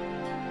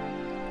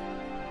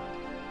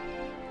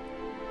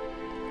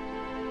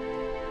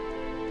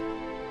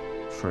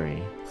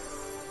 3.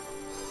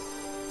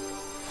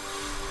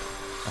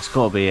 That's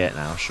got to be it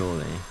now,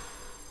 surely.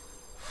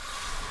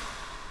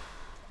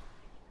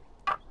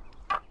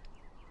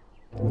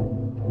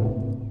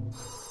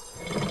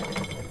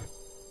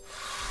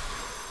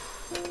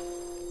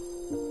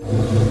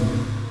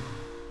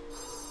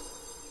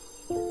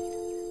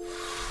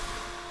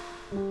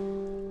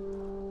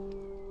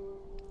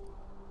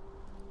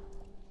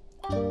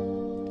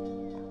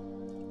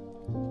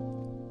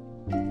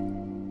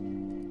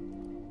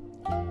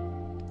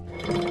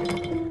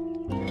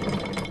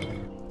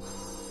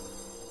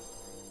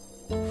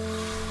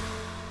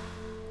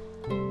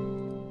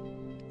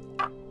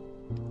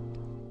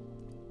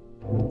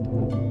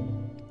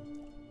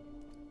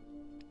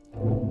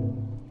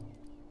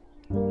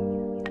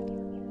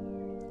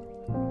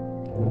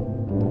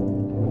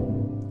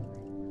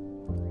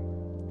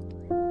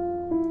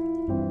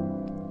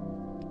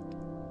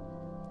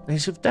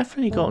 These have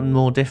definitely gotten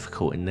more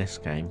difficult in this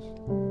game.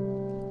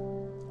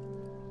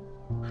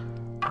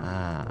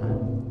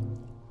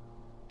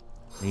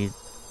 Need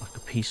like a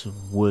piece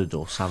of wood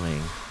or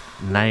something.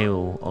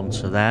 Nail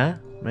onto there,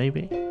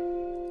 maybe?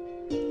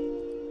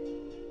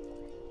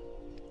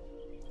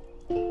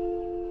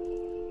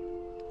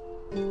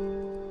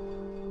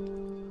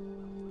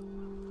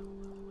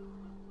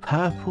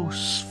 Purple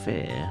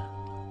sphere.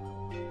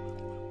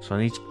 So I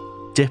need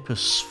to dip a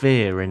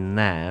sphere in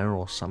there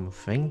or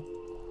something.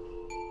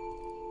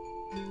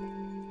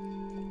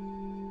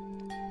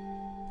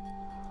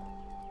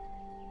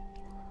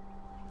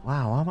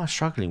 Wow, why am I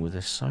struggling with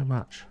this so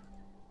much?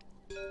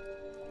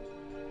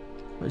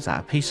 What is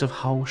that? A piece of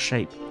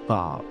hole-shaped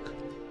bark.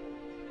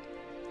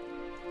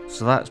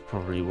 So that's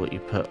probably what you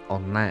put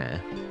on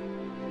there.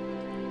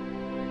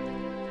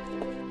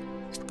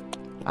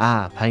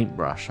 Ah,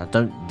 paintbrush. I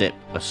don't dip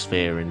a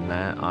sphere in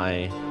there.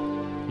 I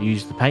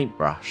use the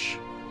paintbrush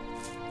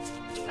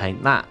to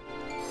paint that.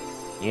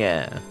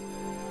 Yeah.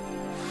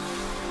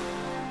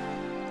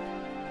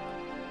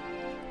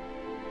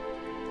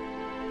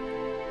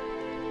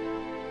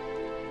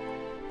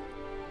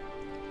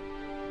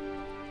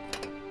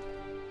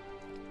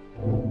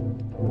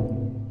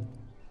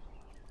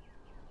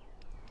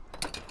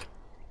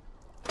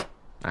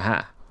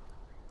 Aha.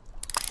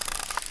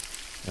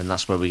 And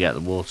that's where we get the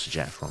water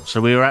jet from.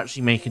 So we were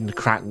actually making the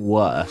crack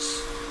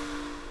worse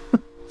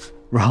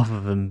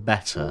rather than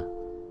better.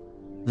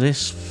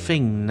 This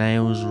thing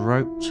nails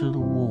rope to the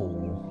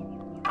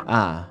wall.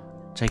 Ah,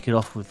 take it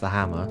off with the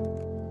hammer.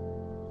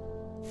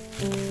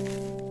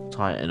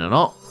 Tie it in a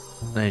knot.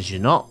 There's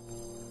your knot.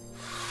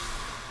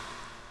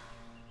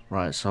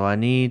 Right, so I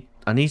need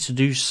to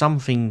do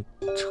something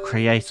to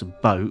create a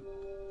boat.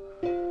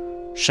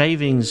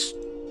 Shavings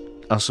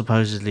are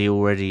supposedly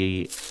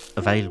already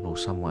available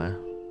somewhere.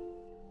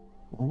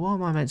 Well, what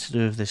am I meant to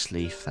do with this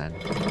leaf then?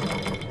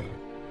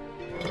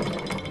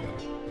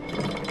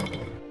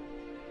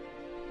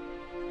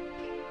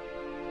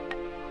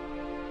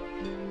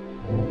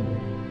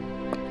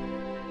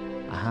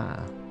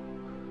 Aha.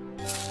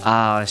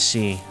 Ah, I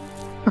see.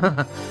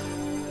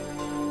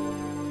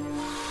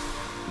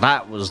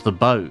 That was the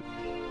boat.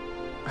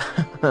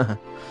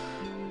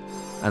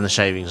 And the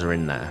shavings are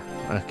in there.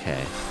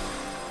 Okay.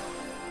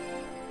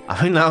 I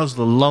think that was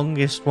the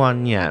longest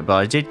one yet, but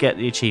I did get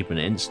the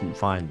achievement, instant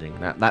finding.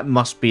 That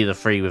must be the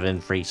 3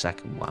 within 3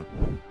 second one.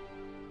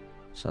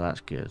 So that's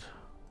good.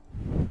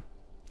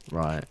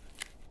 Right.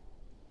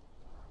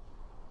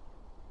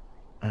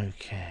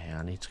 Okay,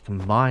 I need to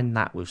combine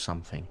that with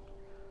something.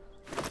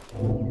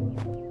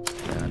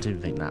 Yeah, I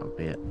didn't think that would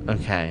be it.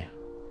 Okay.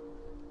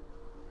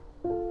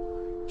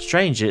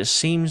 Strange, it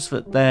seems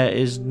that there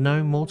is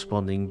no mortar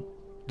bonding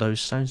those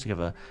stones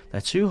together.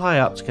 They're too high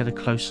up to get a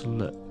closer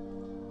look.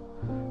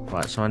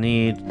 Right, so I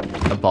need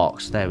a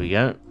box. There we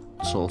go.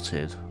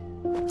 Sorted.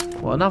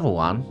 Well, another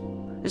one.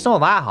 It's not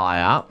that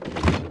high up.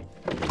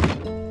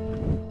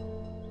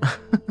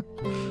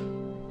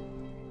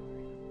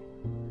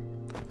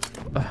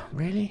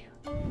 Really?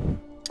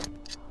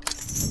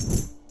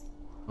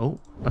 Oh,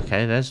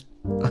 okay, there's...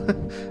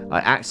 I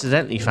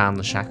accidentally found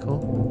the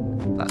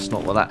shackle. That's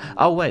not what that...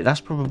 Oh, wait, that's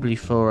probably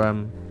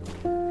for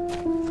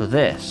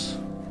this.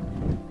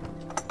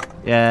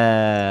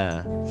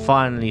 Yeah,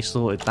 finally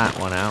sorted that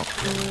one out.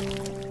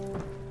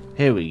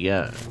 Here we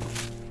go.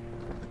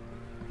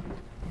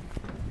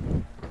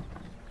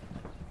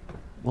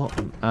 What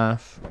on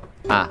earth?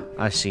 Ah,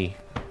 I see.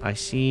 I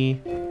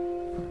see.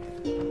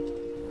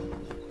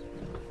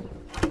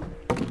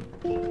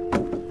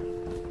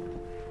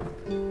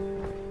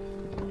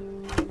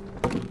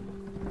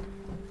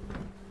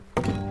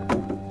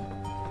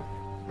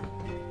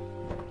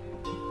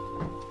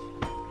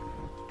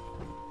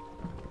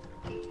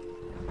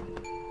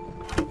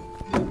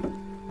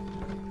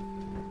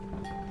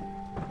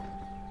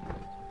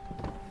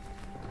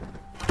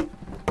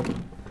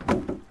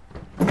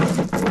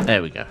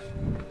 There we go.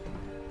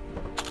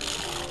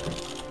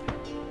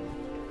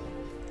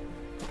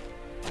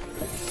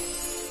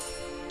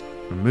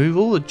 Remove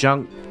all the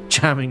junk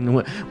jamming the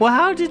way. Well,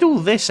 how did all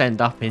this end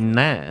up in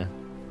there?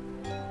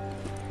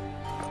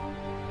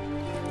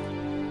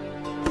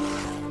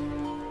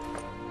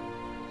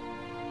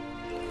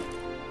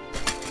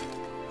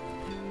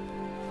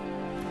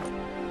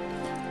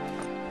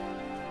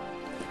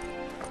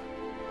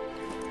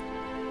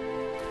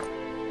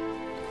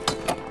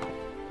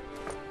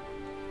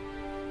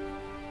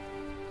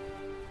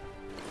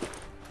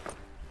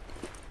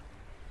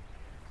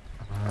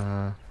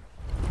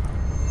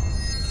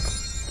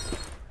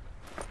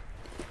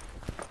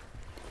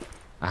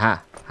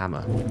 Aha,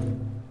 hammer.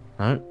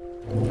 No?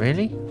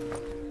 Really?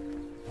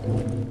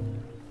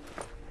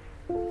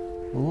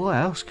 What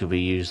else could we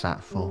use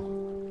that for?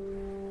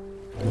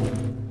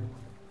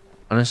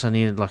 Unless I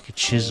needed like a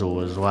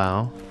chisel as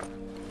well.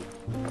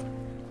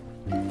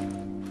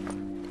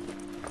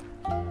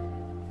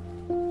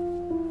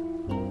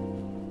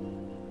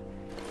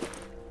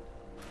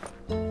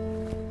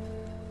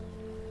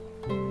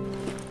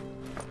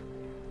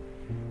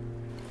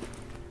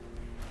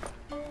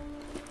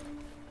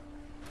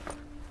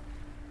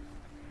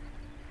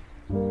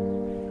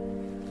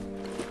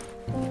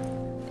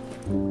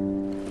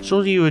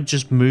 Surely you would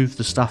just move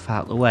the stuff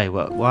out of the way.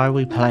 Why are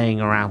we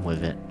playing around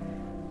with it?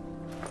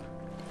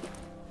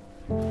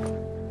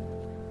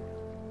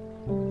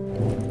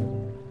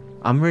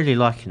 I'm really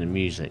liking the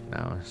music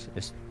now.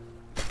 It's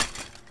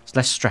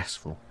less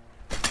stressful.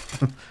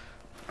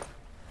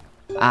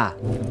 Ah,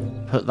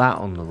 put that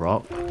on the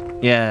rock.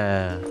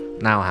 Yeah,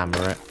 now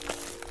hammer it.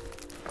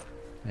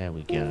 There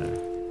we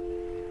go.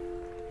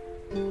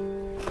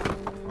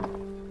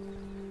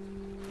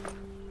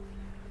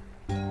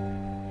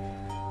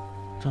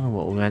 Don't know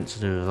what we're meant to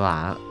do with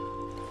that.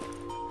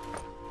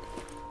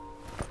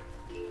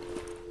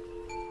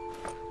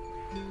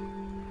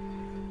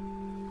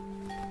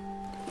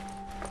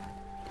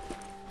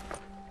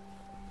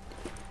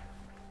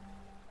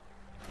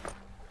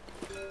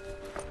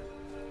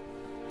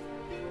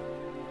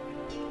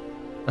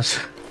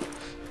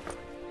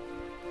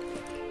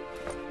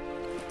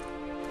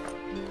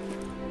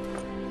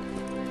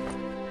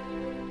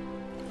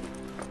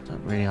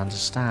 Don't really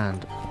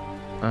understand.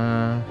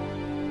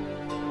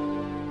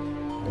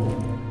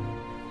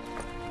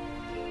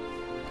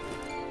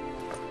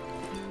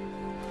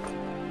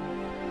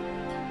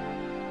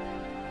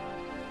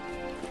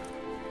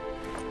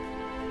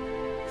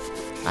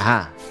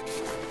 Aha.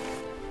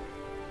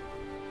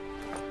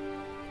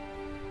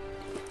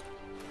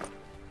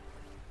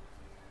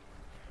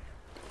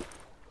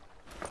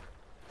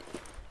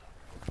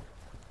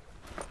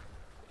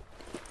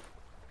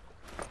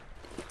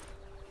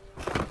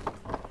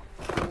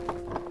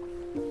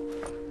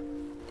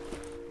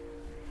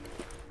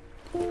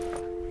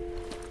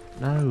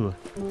 No.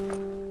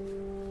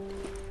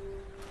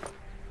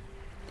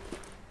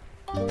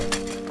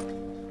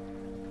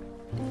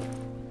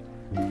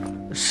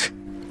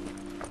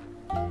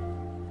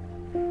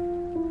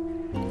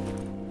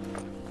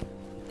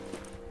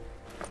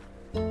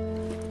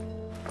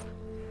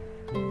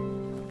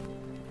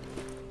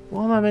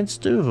 What am I meant to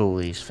do with all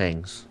these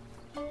things?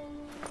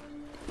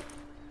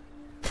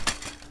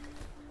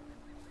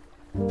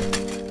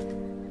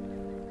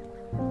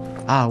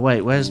 Ah,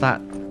 wait, where's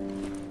that?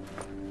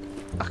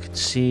 I can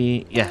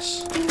see...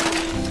 Yes.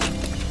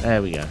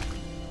 There we go.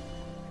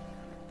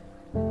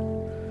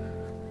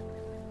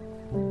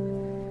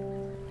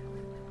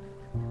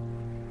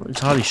 Not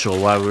entirely sure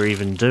why we're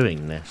even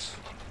doing this.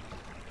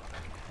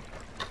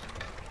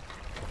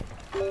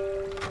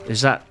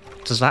 Is that...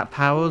 Does that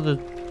power the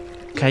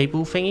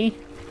cable thingy?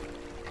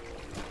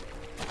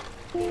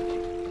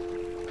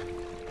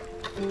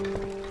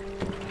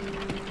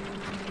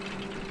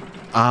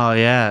 Oh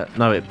yeah,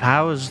 no, it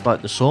powers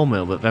like the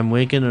sawmill, but then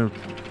we're gonna,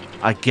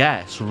 I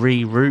guess,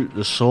 reroute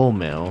the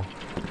sawmill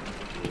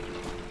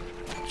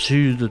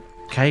to the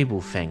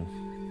cable thing.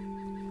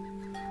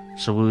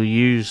 So we'll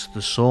use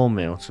the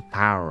sawmill to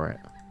power it.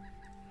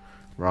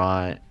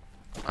 Right.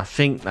 I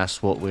think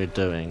that's what we're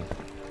doing.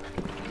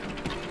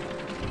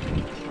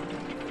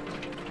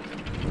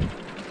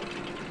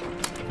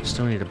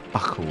 Still need a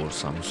buckle of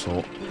some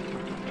sort.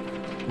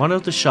 One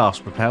of the shafts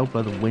propelled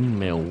by the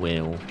windmill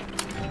wheel.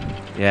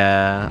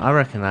 Yeah, I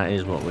reckon that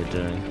is what we're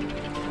doing.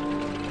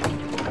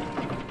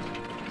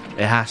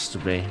 It has to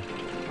be.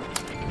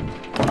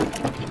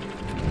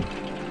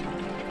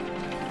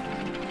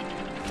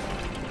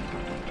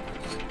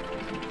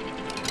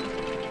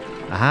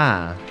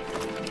 Aha.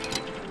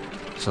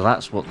 So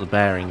that's what the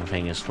bearing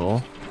thing is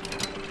for.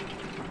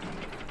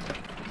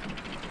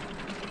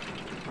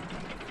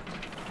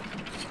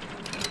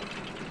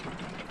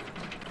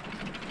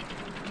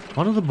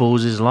 One of the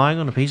balls is lying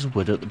on a piece of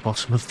wood at the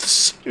bottom of the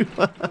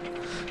sewer.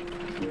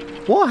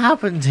 What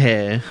happened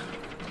here?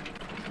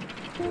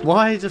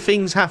 Why do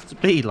things have to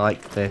be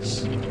like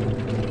this?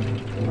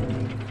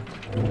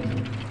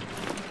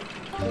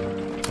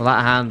 Well,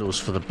 that handle's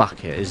for the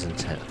bucket,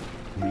 isn't it?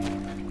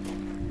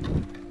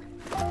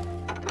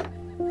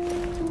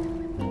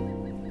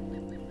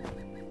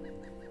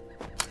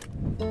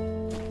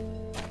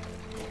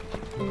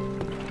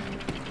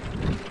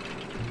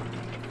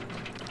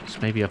 So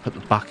maybe I put the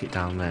bucket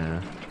down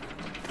there.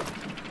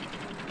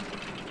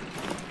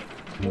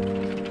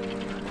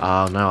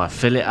 Oh no, I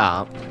fill it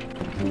up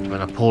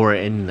when I pour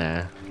it in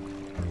there.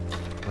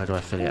 Where do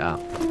I fill it up?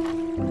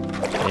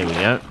 Here we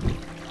go.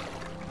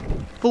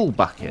 Full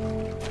bucket.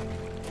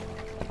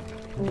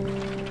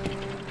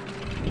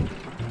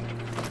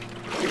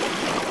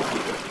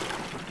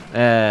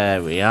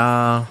 There we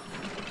are.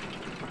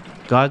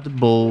 Guide the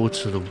ball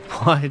to the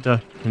wide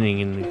opening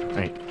in the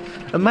grate.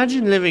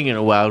 Imagine living in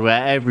a world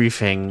where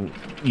everything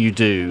you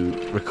do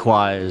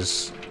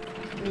requires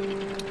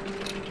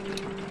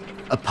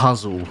a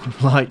puzzle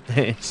like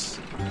this.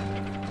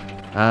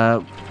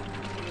 Yeah,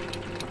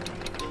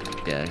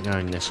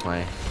 going this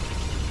way.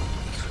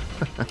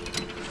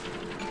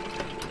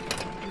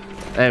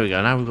 There we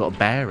go, now we've got a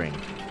bearing,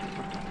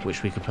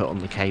 which we can put on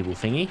the cable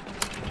thingy.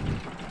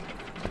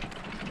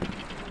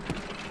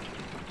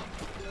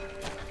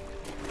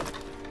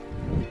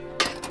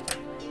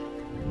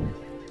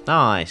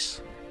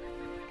 Nice.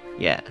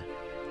 Yeah.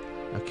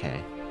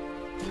 Okay.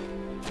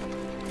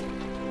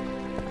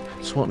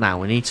 So what now?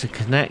 We need to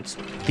connect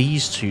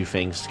these two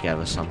things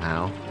together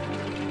somehow.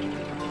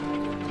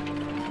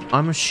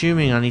 I'm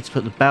assuming I need to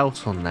put the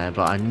belt on there,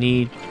 but I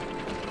need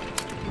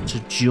to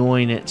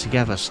join it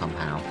together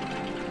somehow.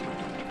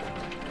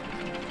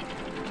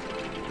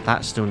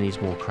 That still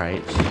needs more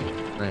crates.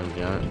 There we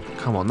go.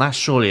 Come on, that's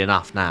surely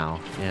enough now.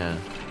 Yeah.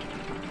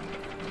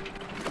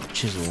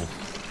 Chisel.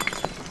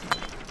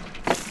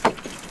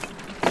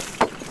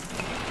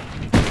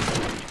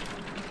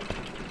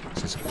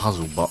 So it's a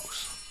puzzle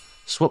box.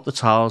 Swap the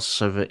tiles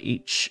so that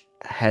each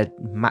head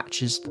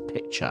matches the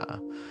picture.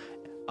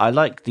 I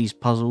like these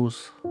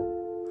puzzles.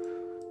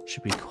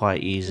 Should be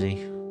quite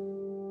easy.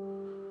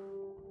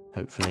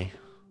 Hopefully.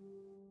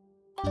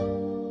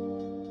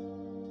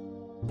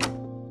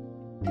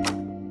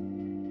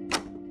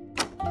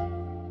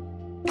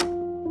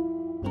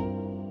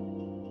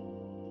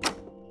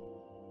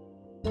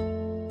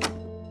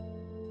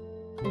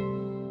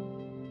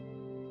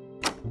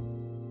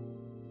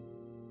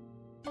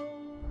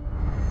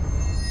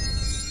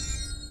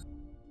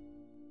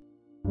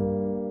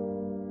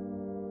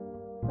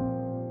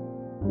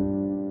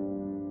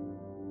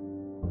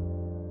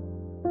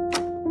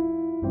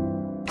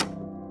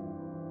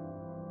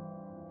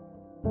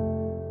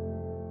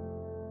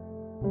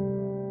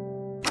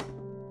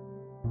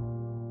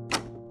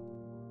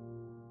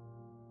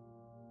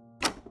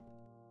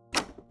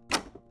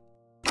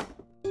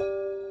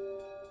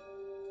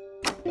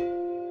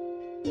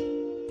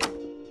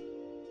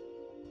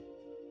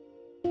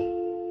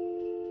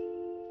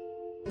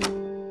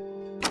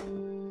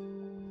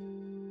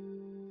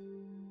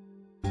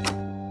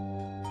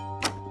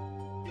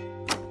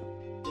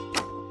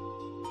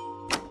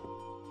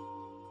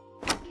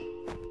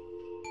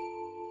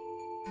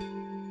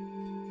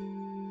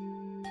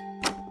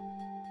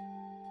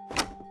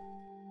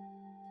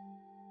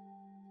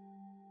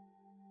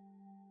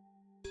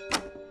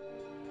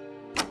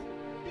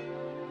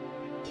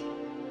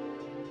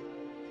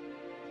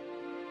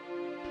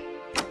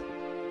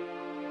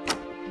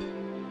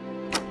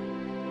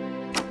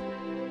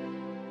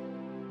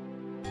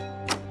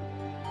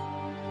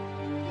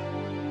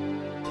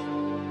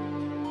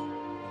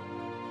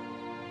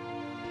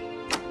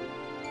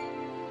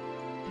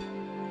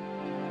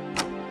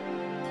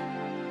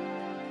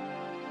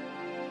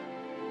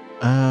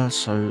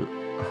 So,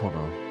 hold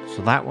on.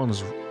 So that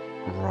one's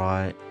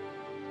right.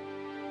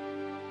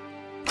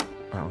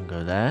 That one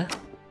go there.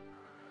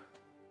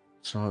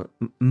 So,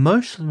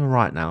 most of them are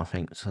right now, I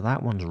think. So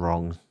that one's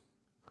wrong.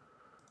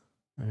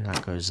 Maybe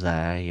that goes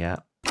there, yeah.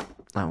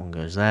 That one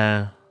goes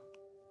there.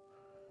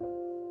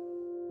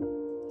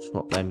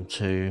 Swap them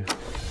two.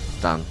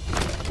 Done.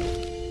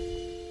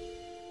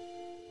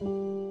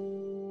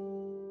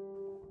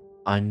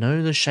 I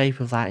know the shape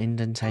of that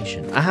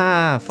indentation.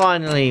 Aha!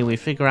 Finally, we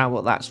figure out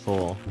what that's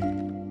for.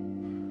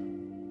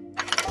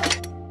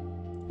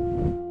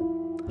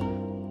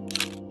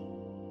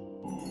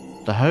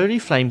 The holy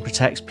flame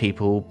protects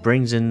people,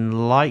 brings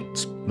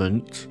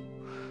enlightenment,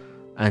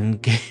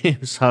 and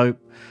gives hope,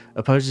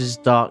 opposes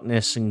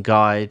darkness and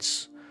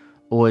guides,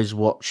 always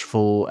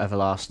watchful,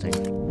 everlasting.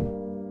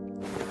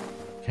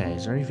 Okay,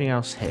 is there anything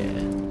else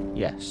here?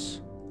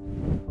 Yes.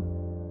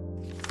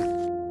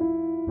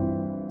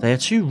 They are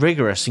too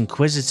rigorous,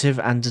 inquisitive,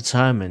 and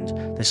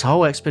determined. This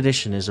whole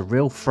expedition is a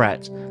real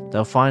threat.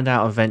 They'll find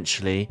out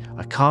eventually.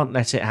 I can't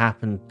let it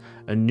happen.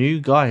 A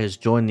new guy has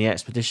joined the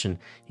expedition.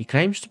 He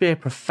claims to be a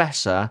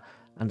professor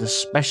and a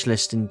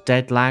specialist in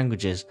dead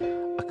languages.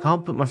 I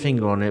can't put my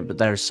finger on it, but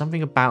there is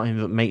something about him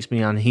that makes me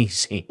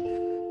uneasy.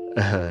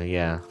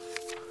 Yeah.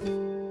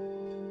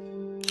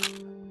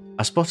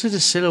 I spotted a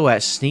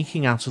silhouette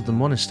sneaking out of the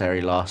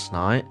monastery last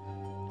night.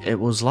 It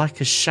was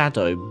like a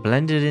shadow,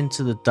 blended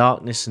into the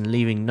darkness and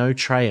leaving no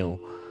trail.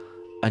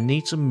 I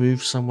need to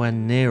move somewhere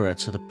nearer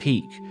to the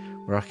peak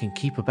where I can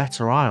keep a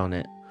better eye on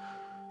it.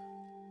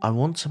 I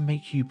want to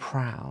make you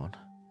proud.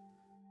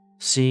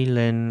 C.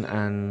 Lin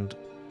and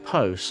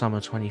Poe,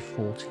 summer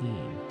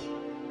 2014.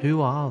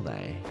 Who are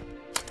they?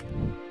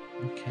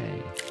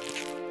 Okay.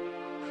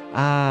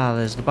 Ah,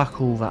 there's the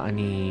buckle that I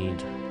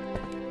need.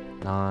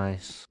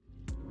 Nice.